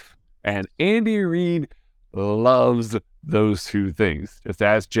length, and Andy Reid loves those 2 things. Just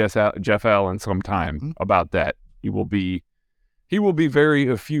ask Jeff Allen sometime about that. He will be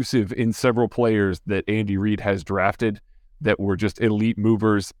very effusive in several players that Andy Reid has drafted that were just elite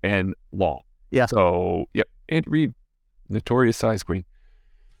movers and long. Yeah. So, yep, Andy Reid, notorious size queen.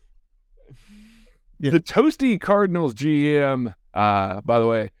 Yeah. The Toasty Cardinals GM, by the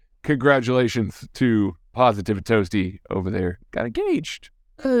way, congratulations to Positive Toasty over there. Got engaged.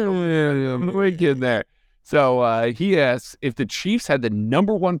 We're getting there. So he asks, if the Chiefs had the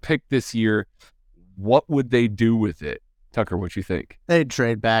number 1 pick this year, what would they do with it? Tucker, what you think? They'd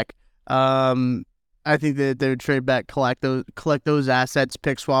trade back. I think that they would trade back, collect those assets,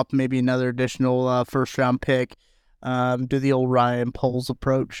 pick swap, maybe another additional first round pick. Do the old Ryan Poles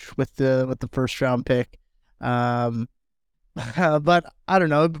approach with the first round pick. But I don't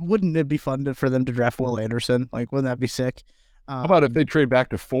know. Wouldn't it be fun for them to draft Will Anderson? Like, wouldn't that be sick? How about if they trade back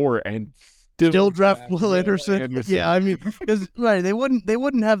to 4 and still draft Will Anderson? Yeah, I mean, because right, they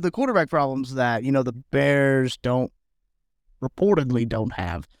wouldn't have the quarterback problems that the Bears don't reportedly don't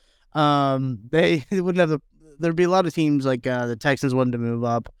have. They wouldn't have there'd be a lot of teams like the Texans wanted to move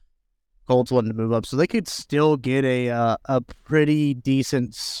up, Colts wanted to move up, so they could still get a pretty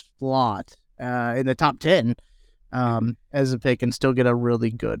decent slot in the top 10 as a pick and still get a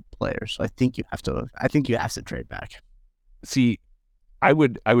really good player. So I think you have to trade back. See, I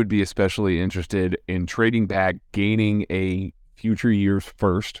would be especially interested in trading back, gaining a future year's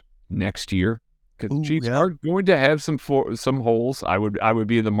first next year, because the Chiefs are going to have some holes. I would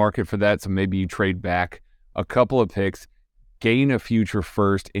be in the market for that. So maybe you trade back a couple of picks, gain a future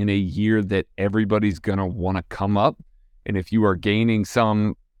first in a year that everybody's going to want to come up. And if you are gaining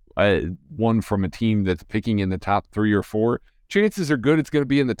some one from a team that's picking in the top 3 or 4, chances are good it's going to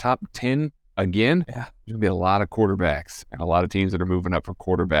be in the top 10 again. Yeah. There's going to be a lot of quarterbacks and a lot of teams that are moving up for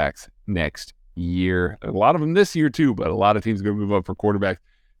quarterbacks next year. A lot of them this year too, but a lot of teams are going to move up for quarterbacks.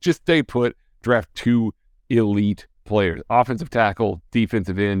 Just stay put, draft 2 elite players, offensive tackle,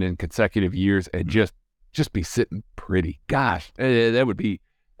 defensive end in consecutive years, and just be sitting pretty. Gosh, that would be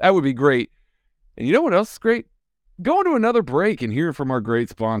great. And you know what else is great? Going to another break and hearing from our great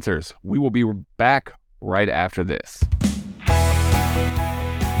sponsors. We will be back right after this.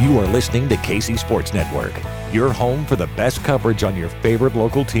 You are listening to KC Sports Network, your home for the best coverage on your favorite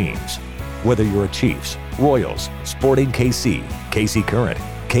local teams. Whether you're a Chiefs, Royals, Sporting KC, KC Current,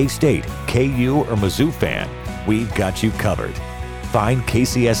 K-State, KU, or Mizzou fan, we've got you covered. Find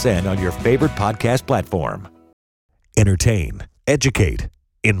KCSN on your favorite podcast platform. Entertain, educate,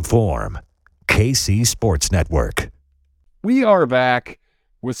 inform. KC Sports Network. We are back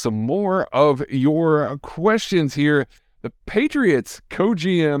with some more of your questions here. The Patriots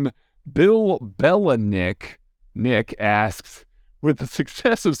co-GM Bill Belichick, Nick asks, with the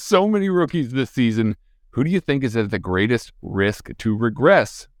success of so many rookies this season, who do you think is at the greatest risk to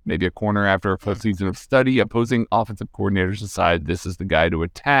regress? Maybe a corner after a full season of study. Opposing offensive coordinators decide this is the guy to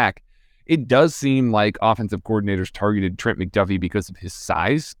attack. It does seem like offensive coordinators targeted Trent McDuffie because of his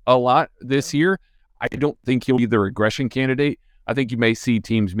size a lot this year. I don't think he'll be the regression candidate. I think you may see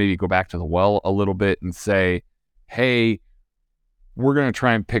teams maybe go back to the well a little bit and say, hey, we're going to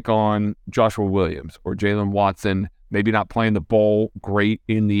try and pick on Joshua Williams or Jalen Watson, maybe not playing the ball great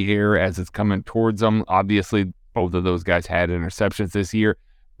in the air as it's coming towards them. Obviously, both of those guys had interceptions this year,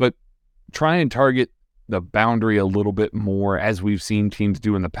 but try and target the boundary a little bit more, as we've seen teams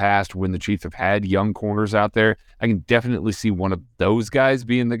do in the past when the Chiefs have had young corners out there. I can definitely see one of those guys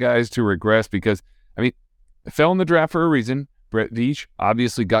being the guys to regress because, I mean, it fell in the draft for a reason. Brett Veach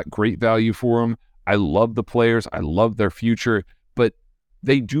obviously got great value for him. I love the players. I love their future, but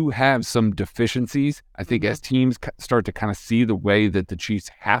they do have some deficiencies. I think as teams start to kind of see the way that the Chiefs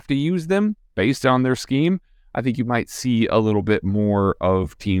have to use them based on their scheme, I think you might see a little bit more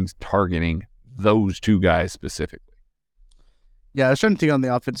of teams targeting those two guys specifically. Yeah, I was trying to think on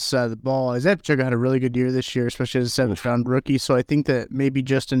the offensive side of the ball. Isaiah Pacheco had a really good year this year, especially as a 7th-round rookie. So I think that maybe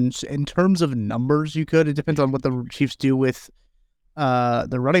just in terms of numbers, you could. It depends on what the Chiefs do with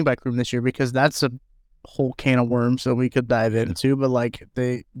the running back room this year, because that's a whole can of worms that we could dive into. But like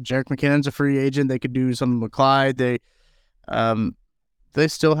Jerick McKinnon's a free agent. They could do something with Clyde. They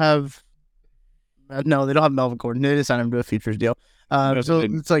still have no, they don't have Melvin Gordon. They just signed him to a futures deal. So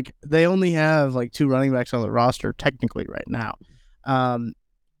it's like they only have like 2 running backs on the roster technically right now.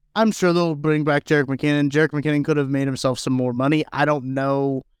 I'm sure they'll bring back Jerick McKinnon. Jerick McKinnon could have made himself some more money. I don't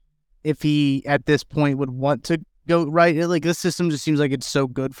know if he at this point would want to go right. Like this system just seems like it's so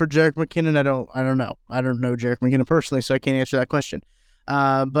good for Jerick McKinnon. I don't know. I don't know Jerick McKinnon personally, so I can't answer that question.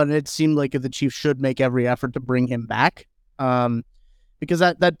 But it seemed like if the Chiefs should make every effort to bring him back. Because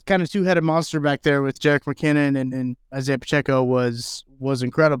that kind of 2-headed monster back there with Jerick McKinnon and Isaiah Pacheco was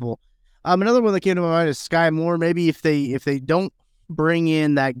incredible. Another one that came to my mind is Sky Moore. Maybe if they don't bring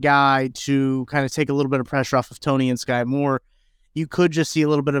in that guy to kind of take a little bit of pressure off of Tony and Sky Moore, you could just see a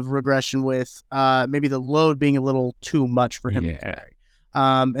little bit of regression with maybe the load being a little too much for him. Yeah.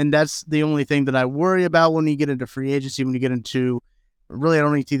 And that's the only thing that I worry about when you get into free agency, when you get into really, I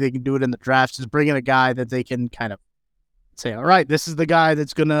don't even think they can do it in the drafts, is bring in a guy that they can kind of say, all right, this is the guy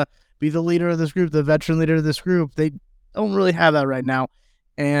that's going to be the leader of this group, the veteran leader of this group. They don't really have that right now.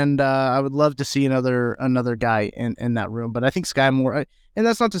 And I would love to see another guy in that room. But I think Sky Moore, and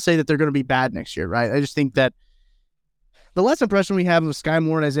that's not to say that they're going to be bad next year, right? I just think that the last impression we have of Sky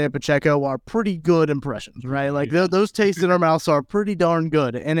Moore and Isaiah Pacheco are pretty good impressions, right? Like those tastes in our mouths are pretty darn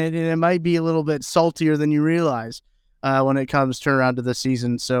good. And it might be a little bit saltier than you realize when it comes turn around to the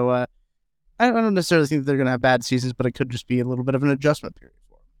season. So I don't necessarily think that they're going to have bad seasons, but it could just be a little bit of an adjustment period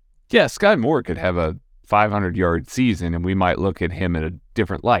for them. Yeah, Sky Moore could have a 500-yard season, and we might look at him in a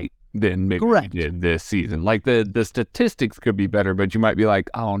different light. than maybe Correct. he did this season. Like the statistics could be better, but you might be like,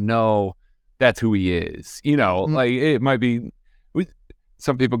 oh no, that's who he is. Like it might be.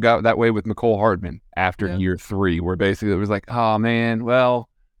 Some people got that way with McCole Hardman after year 3, where basically it was like, oh man, well,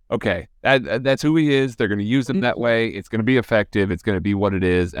 okay, that's who he is. They're going to use him that way. It's going to be effective. It's going to be what it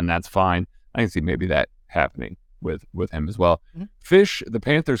is, and that's fine. I can see maybe that happening with him as well. Fish, the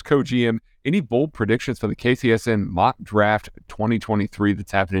Panthers co-GM, any bold predictions for the KCSN mock draft 2023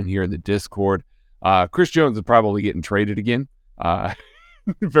 that's happening here in the Discord? Chris Jones is probably getting traded again.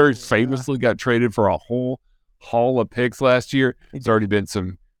 Very famously got traded for a whole haul of picks last year. There's already been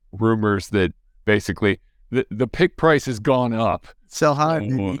some rumors that basically the pick price has gone up. Sell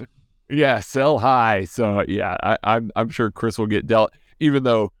high. Yeah, sell high. So yeah, I'm sure Chris will get dealt, even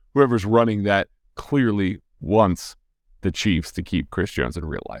though whoever's running that clearly wants the Chiefs to keep Chris Jones in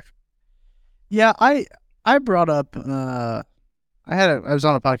real life. Yeah, I brought up I was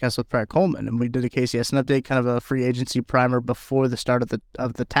on a podcast with Brad Coleman, and we did a KCSN update, kind of a free agency primer before the start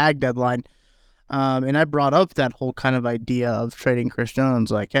of the tag deadline. And I brought up that whole kind of idea of trading Chris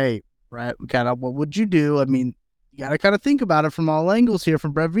Jones, like, hey, Brett, kind of, what would you do? I mean, you got to kind of think about it from all angles here.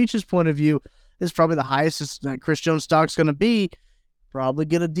 From Brett Veach's point of view, this is probably the highest that Chris Jones stock's going to be. Probably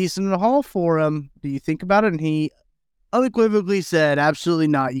get a decent haul for him. Do you think about it? And he unequivocally said, absolutely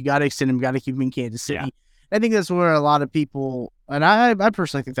not. You got to extend him. Got to keep him in Kansas City. Yeah. I think that's where a lot of people, and I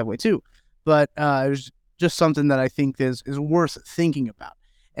personally think that way too, but it was just something that I think is worth thinking about.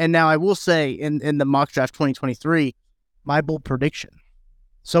 And now I will say in the mock draft 2023, my bold prediction,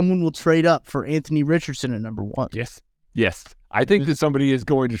 someone will trade up for Anthony Richardson at number 1. Yes. I think that somebody is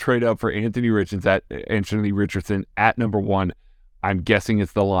going to trade up for Anthony Richardson at number 1. I'm guessing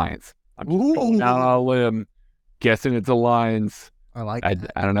it's the Lions. I'm just going down on a limb, guessing it's the Lions. I like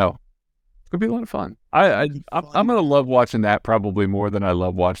that. I don't know. It's going to be a lot of fun. I'm going to love watching that probably more than I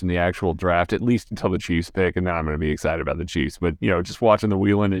love watching the actual draft, at least until the Chiefs pick, and then I'm going to be excited about the Chiefs. But, just watching the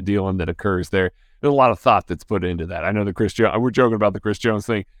wheeling and dealing that occurs there, there's a lot of thought that's put into that. I know we're joking about the Chris Jones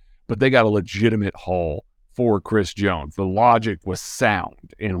thing, but they got a legitimate haul for Chris Jones. The logic was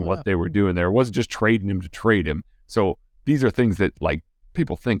sound in what they were doing there. It wasn't just trading him to trade him. So these are things that, like,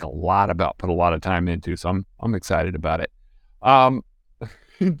 people think a lot about, put a lot of time into. So I'm excited about it.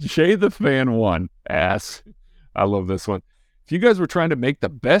 Jay the Fan 1 asks, I love this one. If you guys were trying to make the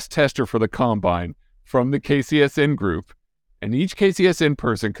best tester for the combine from the KCSN group, and each KCSN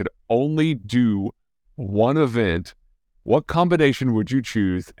person could only do one event, what combination would you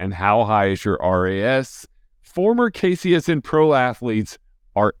choose and how high is your RAS? Former KCSN pro athletes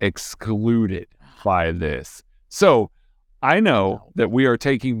are excluded by this. So I know that we are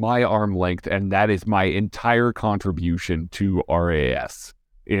taking my arm length, and that is my entire contribution to RAS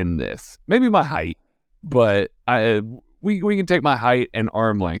in this. Maybe my height, but we can take my height and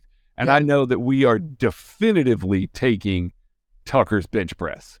arm length. And I know that we are definitively taking Tucker's bench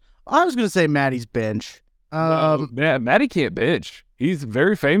press. I was going to say Maddie's bench. Maddie can't bench. He's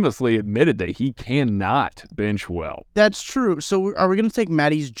very famously admitted that he cannot bench well. That's true. So are we going to take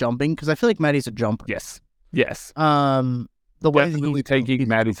Maddie's jumping? Because I feel like Maddie's a jumper. Yes. The way definitely taking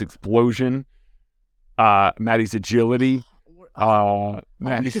Maddie's explosion, Maddie's agility.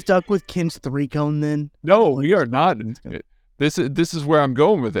 Maddie's stuck with Kent's 3-cone then? No, we are not. This is where I'm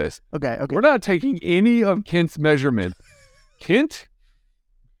going with this. Okay. We're not taking any of Kent's measurements. Kent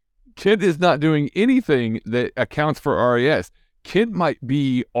is not doing anything that accounts for RAS. Kent might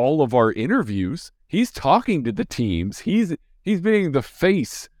be all of our interviews. He's talking to the teams. He's being the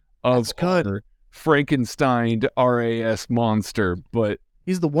face of our Frankenstein RAS monster, but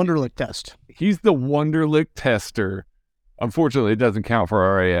he's the Wonderlic test. He's the Wonderlic tester. Unfortunately, it doesn't count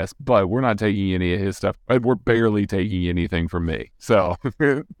for RAS, but we're not taking any of his stuff. We're barely taking anything from me. So,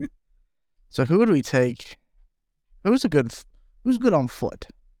 so who would we take? Who's good on foot?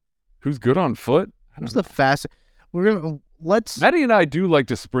 Who's good on foot? Who's the fastest? Maddie and I do like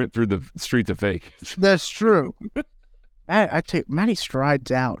to sprint through the streets of Vegas. That's true. I take Maddie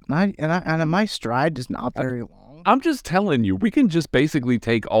strides out, and my stride is not very long. I'm just telling you, we can just basically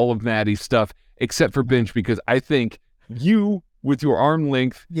take all of Maddie's stuff except for bench, because I think you, with your arm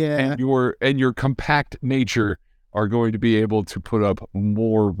length and your compact nature, are going to be able to put up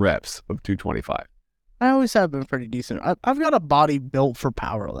more reps of 225. I always have been pretty decent. I've got a body built for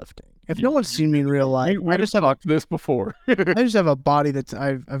powerlifting. If no one's seen me in real life, I just have talked this before. I just have a body that's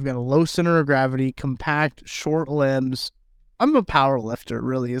I've got a low center of gravity, compact, short limbs. I'm a power lifter,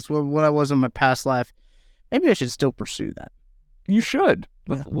 really, is what I was in my past life. Maybe I should still pursue that. You should.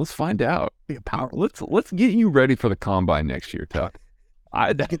 Let's find out. Be a power. Let's get you ready for the combine next year, Tuck.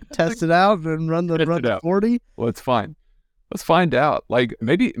 Get tested out and run the 40. Well, it's fine. Let's find out. Like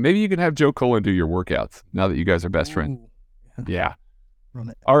maybe you can have Joe Cullen do your workouts now that you guys are best friends. Ooh. Yeah. Run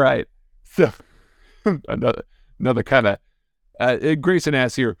it. All right. So another kind of Grayson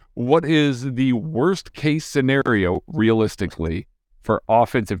asks here, what is the worst case scenario realistically for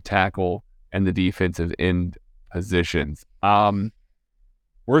offensive tackle and the defensive end positions?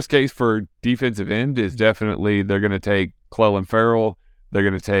 Worst case for defensive end is definitely they're going to take Clelin Ferrell. They're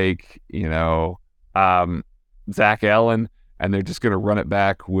going to take, Zach Allen, and they're just going to run it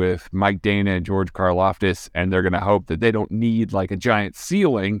back with Mike Dana and George Karlaftis, and they're going to hope that they don't need like a giant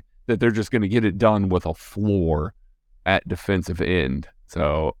ceiling, that they're just going to get it done with a floor at defensive end.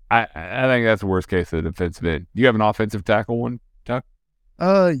 So I think that's the worst case of the defensive end. Do you have an offensive tackle one, Tuck?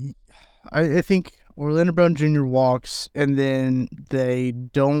 I think Orlando Brown Jr. walks, and then they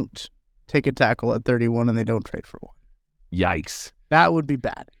don't take a tackle at 31, and they don't trade for one. Yikes. That would be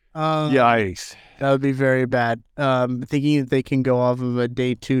bad. Yikes. That would be very bad. Thinking that they can go off of a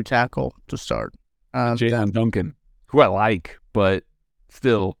day 2 tackle to start. Jalen Duncan, who I like, but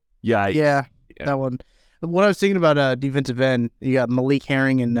still, yikes. Yeah, that one. What I was thinking about defensive end, you got Malik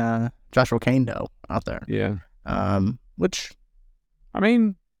Herring and Joshua Kando out there. Yeah. Which, I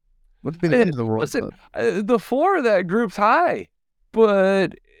mean, would be the end of the world. Listen, the floor of that group's high,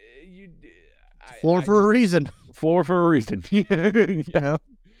 but floor for a reason. Floor for a reason. Yeah.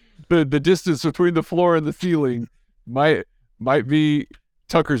 The distance between the floor and the ceiling might be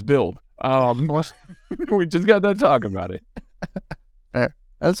Tucker's build. We just got done talking about it.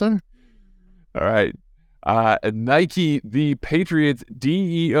 That's her. All right. Nike, the Patriots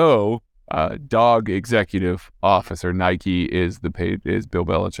DEO, dog executive officer. Nike is Bill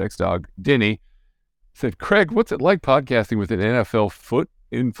Belichick's dog. Denny said, "Craig, what's it like podcasting with an NFL foot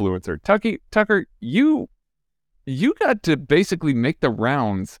influencer?" Tucker, you got to basically make the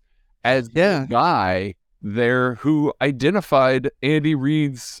rounds as the guy there who identified Andy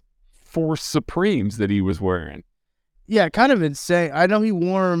Reid's Force Supremes that he was wearing. Yeah, kind of insane. I know he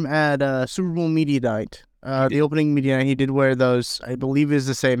wore them at Super Bowl Media Night. The opening media night, he did wear those. I believe is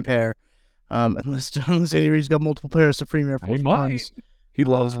the same pair. Unless Andy Reid's got multiple pairs of Supreme Air Force Ones. He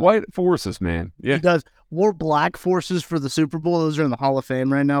loves white forces, man. Yeah, he does. Wore black forces for the Super Bowl. Those are in the Hall of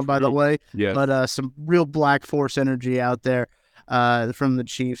Fame right now, by the way. Yeah. But some real black force energy out there from the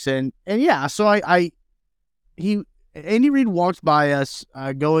Chiefs. And yeah, so Andy Reid walked by us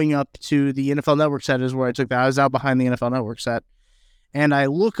going up to the NFL Network set is where I took that. I was out behind the NFL Network set. And I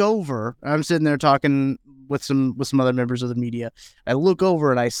look over. I'm sitting there talking with some other members of the media. I look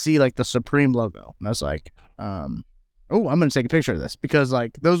over and I see like the Supreme logo. And I was like, I'm going to take a picture of this because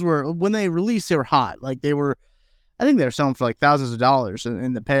like those were, when they released, they were hot. Like I think they were selling for like thousands of dollars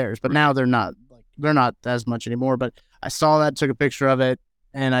in the pairs, but now they're not as much anymore. But I saw that, took a picture of it,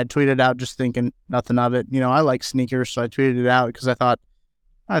 and I tweeted out just thinking nothing of it. I like sneakers, so I tweeted it out because I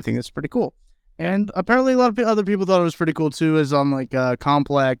think it's pretty cool. And apparently a lot of other people thought it was pretty cool too, as on like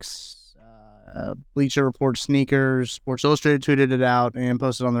Complex, Bleacher Report sneakers, Sports Illustrated tweeted it out and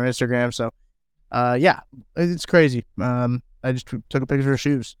posted on their Instagram. So, yeah, it's crazy. I just took a picture of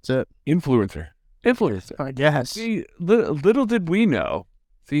shoes. That's it. Influencer, I guess. See, little did we know.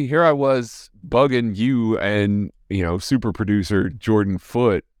 See, here I was bugging you and super producer Jordan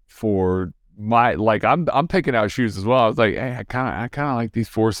Foote for my I'm picking out shoes as well. I was like, hey, I kind of like these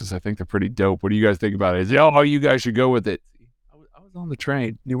Forces. I think they're pretty dope. What do you guys think about it? He said, you guys should go with it. I was on the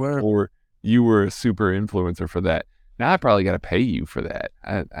train. You were, or you were a super influencer for that. Now I probably got to pay you for that.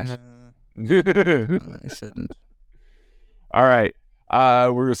 I shouldn't. All right,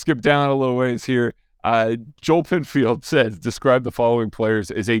 we're gonna skip down a little ways here. Joel Pinfield says, describe the following players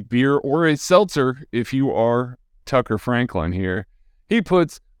as a beer or a seltzer if you are Tucker Franklin here. He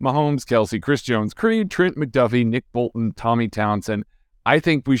puts Mahomes, Kelsey, Chris Jones, Creed, Trent McDuffie, Nick Bolton, Tommy Townsend. I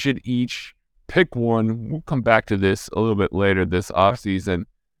think we should each pick one. We'll come back to this a little bit later this offseason.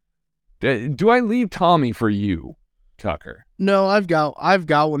 Do I leave Tommy for you, Tucker? No, I've got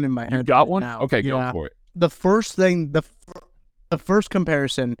one in my head. You got one? Now. Okay, go for it. The first thing, the first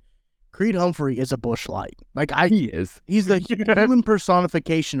comparison, Creed Humphrey is a Busch Light. He is. He's the human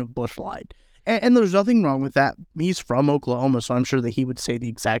personification of Busch Light. And there's nothing wrong with that. He's from Oklahoma, so I'm sure that he would say the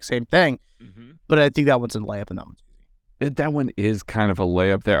exact same thing. Mm-hmm. But I think that one's a layup, and that one's easy. That one is kind of a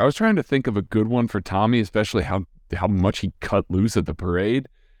layup there. I was trying to think of a good one for Tommy, especially how much he cut loose at the parade.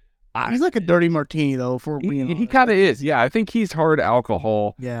 He's like a dirty martini, though. He kind of is. Yeah, I think he's hard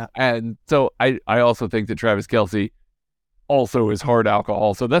alcohol. Yeah. And so I also think that Travis Kelce also is hard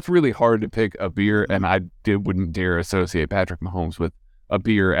alcohol. So that's really hard to pick a beer, and I wouldn't dare associate Patrick Mahomes with a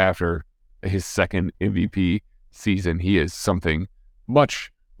beer after his second MVP season. He is something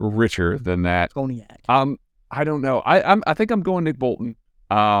much richer than that. Cognac. I don't know. I think I'm going Nick Bolton.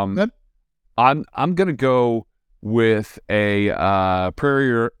 I'm gonna go with a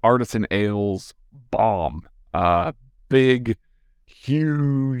Prairie Artisan Ales bomb. Big,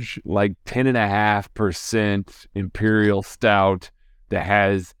 huge, like 10.5% Imperial Stout that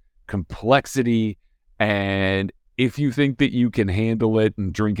has complexity. And if you think that you can handle it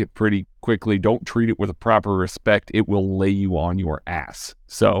and drink it pretty quickly, don't treat it with a proper respect. It will lay you on your ass.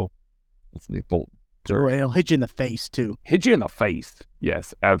 So it's Nick Bolton. Or it'll hit you in the face, too. Hit you in the face.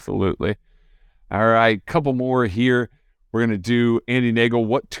 Yes, absolutely. All right, couple more here. We're going to do Andy Nagel.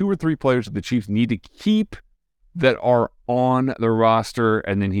 What 2 or 3 players do the Chiefs need to keep that are on the roster?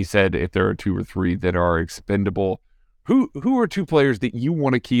 And then he said if there are 2 or 3 that are expendable. Who are 2 players that you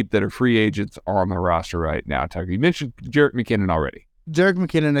want to keep that are free agents are on the roster right now, Tucker? You mentioned Jerick McKinnon already. Jerick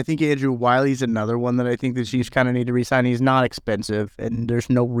McKinnon, I think Andrew Wiley's another one that I think the Chiefs kind of need to re-sign. He's not expensive, and there's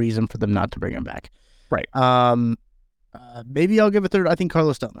no reason for them not to bring him back. Right. Maybe I'll give a third. I think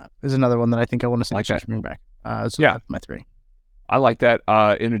Carlos Dunlap is another one that I think I want to see the Chiefs bring back. So yeah, that's my 3. I like that.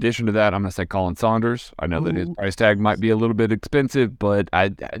 In addition to that, I'm going to say Colin Saunders. I know that his price tag might be a little bit expensive, but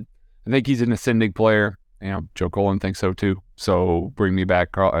I think he's an ascending player. You know, Joe Colin thinks so too. So bring me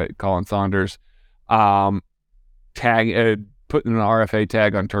back Colin Saunders. Putting an RFA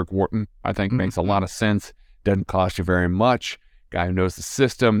tag on Turk Wharton, I think makes a lot of sense. Doesn't cost you very much. Guy who knows the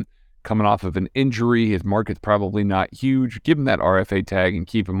system. Coming off of an injury, his market's probably not huge. Give him that RFA tag and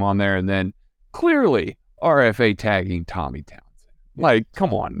keep him on there. And then clearly RFA tagging Tommy Townsend. Like,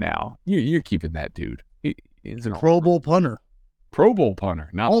 come on now. You're keeping that dude. He's an Pro Bowl punter. Pro Bowl punter.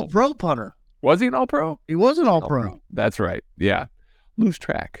 Not All-Pro punter. Was he an All-Pro? He was an All-Pro. That's right. Yeah. Lose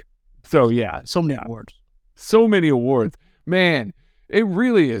track. So, yeah. So many awards. So many awards. Man, it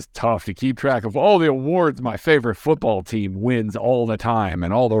really is tough to keep track of all the awards my favorite football team wins all the time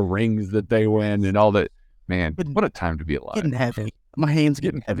and all the rings that they win and all that. Man, what a time to be alive. Getting heavy. My hand's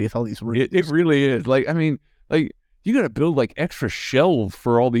getting heavy with all these rings. It really is. Like, I mean, like, you got to build like extra shelves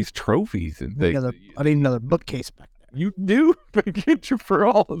for all these trophies and things. I need another bookcase back there. You do get you for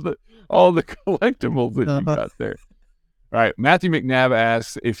all the collectibles that you got there. All right, Matthew McNabb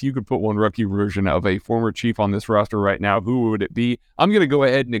asks if you could put one rookie version of a former Chief on this roster right now, who would it be? I'm going to go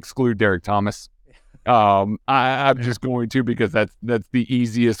ahead and exclude Derek Thomas. I'm just going to because that's the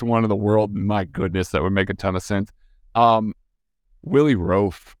easiest one in the world. My goodness, that would make a ton of sense. Willie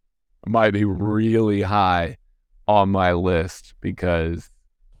Roaf might be really high on my list because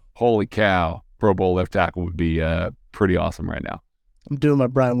holy cow, Pro Bowl left tackle would be pretty awesome right now. I'm doing my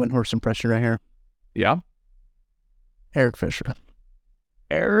Brian Windhorst impression right here. Yeah. Eric Fisher.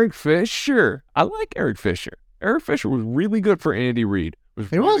 Eric Fisher. I like Eric Fisher. Eric Fisher was really good for Andy Reid.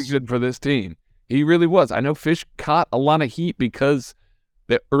 Was good for this team. He really was. I know Fish caught a lot of heat because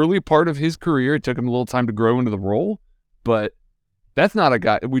the early part of his career, it took him a little time to grow into the role, but that's not a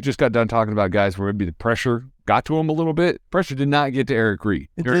guy. We just got done talking about guys where maybe the pressure got to him a little bit. Pressure did not get to Eric Reid.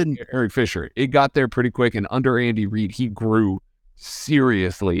 Eric Fisher. It got there pretty quick, and under Andy Reid, he grew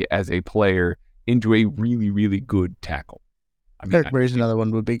seriously as a player into a really, really good tackle. I mean, Eric Berry's another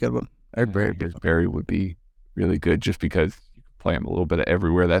one would be a good one. Eric Berry would be really good just because you could play him a little bit of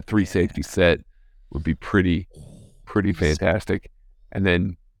everywhere. That 3 safety set would be pretty fantastic. And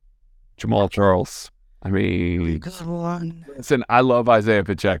then Jamal Charles. I mean, good one. Listen, I love Isaiah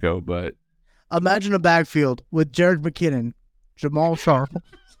Pacheco, but imagine a backfield with Jerick McKinnon, Jamal Charles,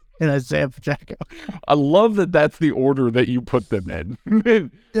 and Isaiah Pacheco. I love that that's the order that you put them in.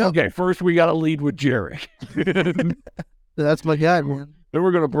 Yep. Okay, first we got to lead with Jerick. That's my guy, man. Then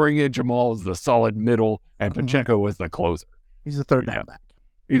we're going to bring in Jamal as the solid middle and Pacheco as the closer. He's the third down back.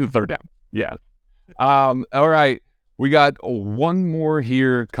 He's the third down. Yeah. All right. We got one more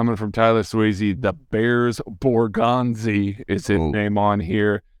here coming from Tyler Swayze. The Bears Borgonzi is his name on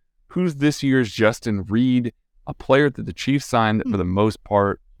here. Who's this year's Justin Reed? A player that the Chiefs signed that for the most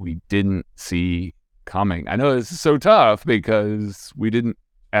part we didn't see coming. I know this is so tough because we didn't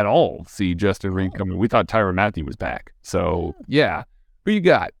at all see Justin Reed coming. We thought Tyrann Mathieu was back. So, yeah. Who you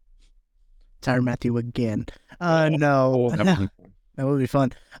got? Tyrann Mathieu again. No. That would be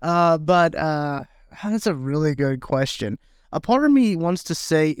fun. But that's a really good question. A part of me wants to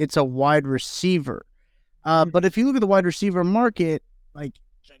say it's a wide receiver. But if you look at the wide receiver market, like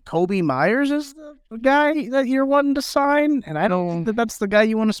Kobe Myers is the guy that you're wanting to sign, and I don't think that that's the guy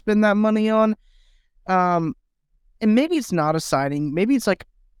you want to spend that money on. And maybe it's not a signing. Maybe it's like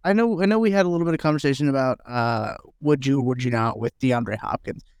I know we had a little bit of conversation about would you not with DeAndre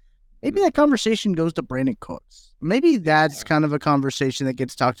Hopkins. Maybe that conversation goes to Brandon Cooks. Maybe that's kind of a conversation that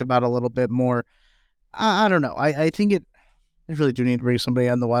gets talked about a little bit more. I don't know. I think I really do need to bring somebody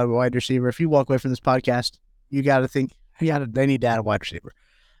on the wide receiver. If you walk away from this podcast, you got to think, they need to add a wide receiver.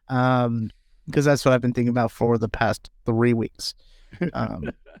 Because that's what I've been thinking about for the past 3 weeks.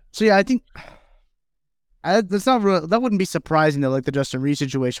 So yeah, I think that's not real. That wouldn't be surprising though, like the Justin Reed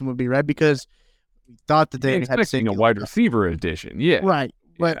situation would be, right? Because we thought that they had expecting a wide receiver addition. Yeah. Right.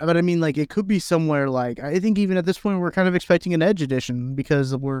 But I mean, like, it could be somewhere like, I think even at this point, we're kind of expecting an edge edition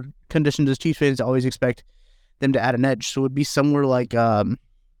because we're conditioned as Chiefs fans to always expect them to add an edge. So it would be somewhere like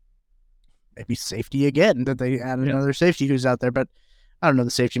maybe safety again, that they add another safety who's out there. But I don't know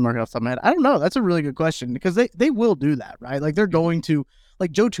the safety market off the top of my head. I don't know. That's a really good question because they will do that, right? Like, they're going to,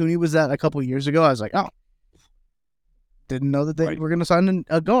 like, Joe Thuney was that a couple of years ago. I was like, oh, didn't know that they were going to sign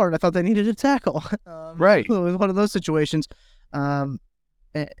a guard. I thought they needed a tackle. Right. It was one of those situations. Jerron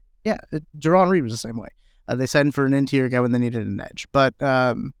Reed was the same way. They signed for an interior guy when they needed an edge. But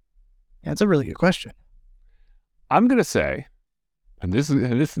it's a really good question. I'm going to say, and this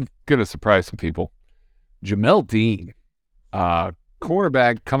is going to surprise some people, Jamel Dean,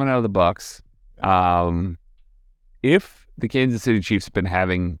 quarterback coming out of the Bucks. If the Kansas City Chiefs have been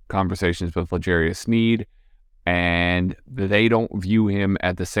having conversations with L'Jarius Sneed and they don't view him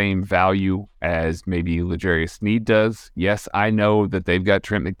at the same value as maybe L'Jarius Sneed does, yes, I know that they've got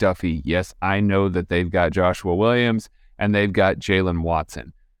Trent McDuffie. Yes, I know that they've got Joshua Williams and they've got Jalen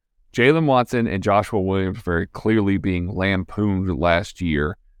Watson. Jalen Watson and Joshua Williams very clearly being lampooned last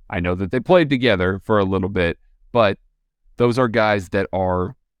year. I know that they played together for a little bit, but those are guys that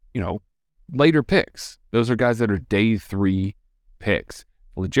are, later picks. Those are guys that are day 3 picks.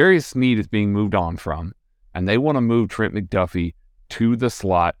 L'Jarius Sneed is being moved on from, and they want to move Trent McDuffie to the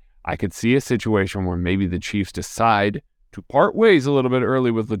slot. I could see a situation where maybe the Chiefs decide to part ways a little bit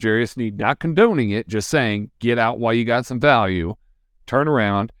early with L'Jarius Sneed, not condoning it, just saying, get out while you got some value, turn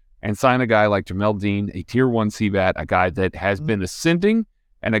around, and sign a guy like Jamel Dean, a Tier 1 CBAT, a guy that has been ascending,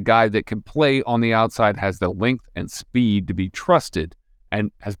 and a guy that can play on the outside, has the length and speed to be trusted, and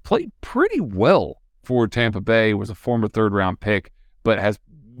has played pretty well for Tampa Bay, was a former third-round pick, but has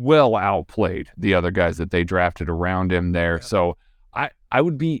well outplayed the other guys that they drafted around him there. Yeah. So I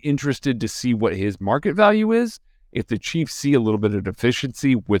would be interested to see what his market value is. If the Chiefs see a little bit of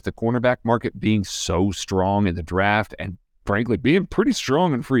deficiency with the cornerback market being so strong in the draft and frankly being pretty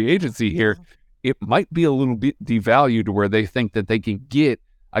strong in free agency here, it might be a little bit devalued to where they think that they can get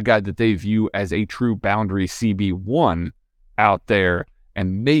a guy that they view as a true boundary CB1 out there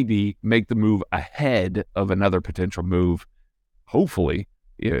and maybe make the move ahead of another potential move, hopefully,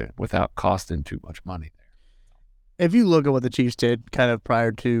 without costing too much money there. If you look at what the Chiefs did kind of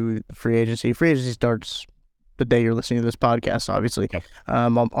prior to free agency starts the day you're listening to this podcast, obviously,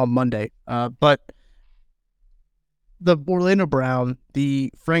 on Monday. But the Orlando Brown,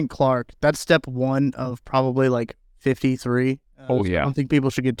 the Frank Clark, that's step 1 of probably like 53. So I don't think people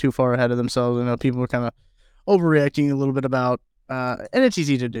should get too far ahead of themselves. I know people are kind of overreacting a little bit about, and it's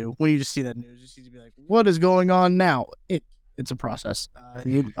easy to do when you just see that news. It's easy to be like, what is going on now? It's a process.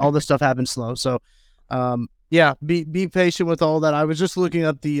 All this stuff happens slow. So, be patient with all that. I was just looking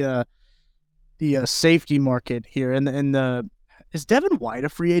up the safety market here, and is Devin White a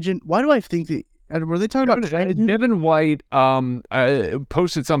free agent? Why do I think that? Were they talking about Devin White?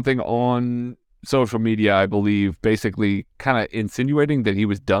 Posted something on social media, I believe, basically kind of insinuating that he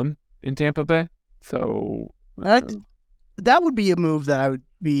was done in Tampa Bay. So that would be a move that I'd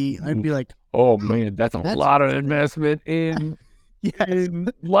be like, oh man, that's a lot of investment in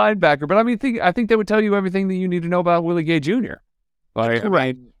linebacker. But I mean, I think they would tell you everything that you need to know about Willie Gay Jr.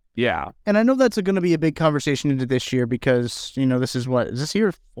 Right. Yeah. And I know that's going to be a big conversation into this year because, this is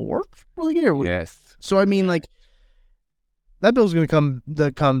year 4? Willie Gay? Yes. So, I mean, like, that bill's going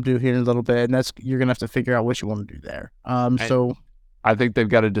to come due here in a little bit, and you're going to have to figure out what you want to do there. So I think they've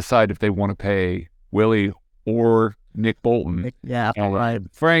got to decide if they want to pay Willie or Nick Bolton. Right.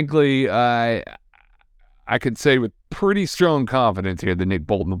 Frankly, I could say with pretty strong confidence here that Nick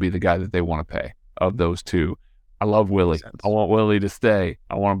Bolton will be the guy that they want to pay of those two. I love Willie. I want Willie to stay.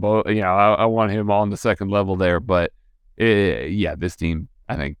 I want both. I want him on the second level there. But this team,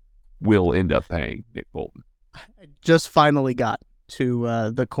 I think, will end up paying Nick Bolton. I just finally got to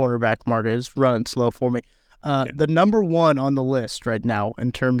the cornerback market. It's running slow for me. The number 1 on the list right now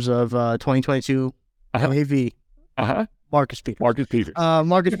in terms of 2022 AV, Marcus Peters. Marcus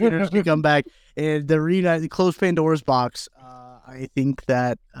Peters can come back. And the close Pandora's box, I think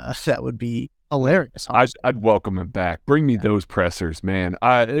that would be hilarious. I'd welcome him back. Bring me those pressers, man.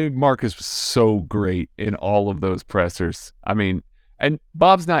 Marcus was so great in all of those pressers. I mean, and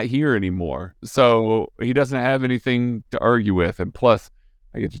Bob's not here anymore, so he doesn't have anything to argue with. And plus,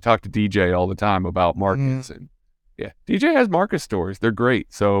 I get to talk to DJ all the time about Marcus. And DJ has Marcus stories. They're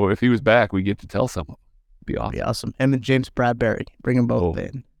great. So if he was back, we get to tell some of them. Be awesome. Be awesome. Him and James Bradbury, bring them both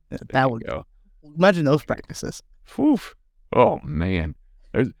in. That would go. Imagine those practices. Whew. Oh man,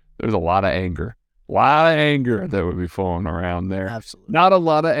 there's a lot of anger. A lot of anger that would be flowing around there. Absolutely. Not a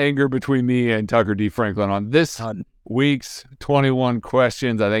lot of anger between me and Tucker D. Franklin on this week's 21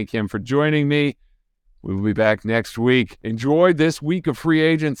 questions. I thank him for joining me. We will be back next week. Enjoy this week of free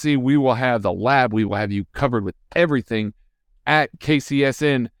agency. We will have the lab. We will have you covered with everything at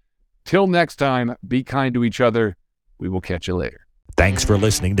KCSN. Till next time, be kind to each other. We will catch you later. Thanks for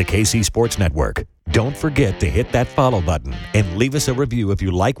listening to KC Sports Network. Don't forget to hit that follow button and leave us a review if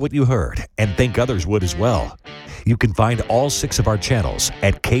you like what you heard and think others would as well. You can find all 6 of our channels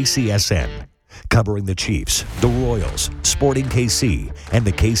at KCSN, covering the Chiefs, the Royals, Sporting KC, and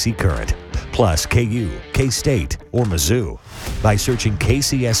the KC Current, plus KU, K-State, or Mizzou by searching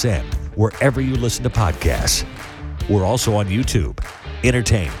KCSN wherever you listen to podcasts. We're also on YouTube.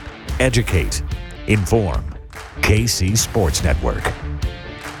 Entertain, educate, inform. KC Sports Network.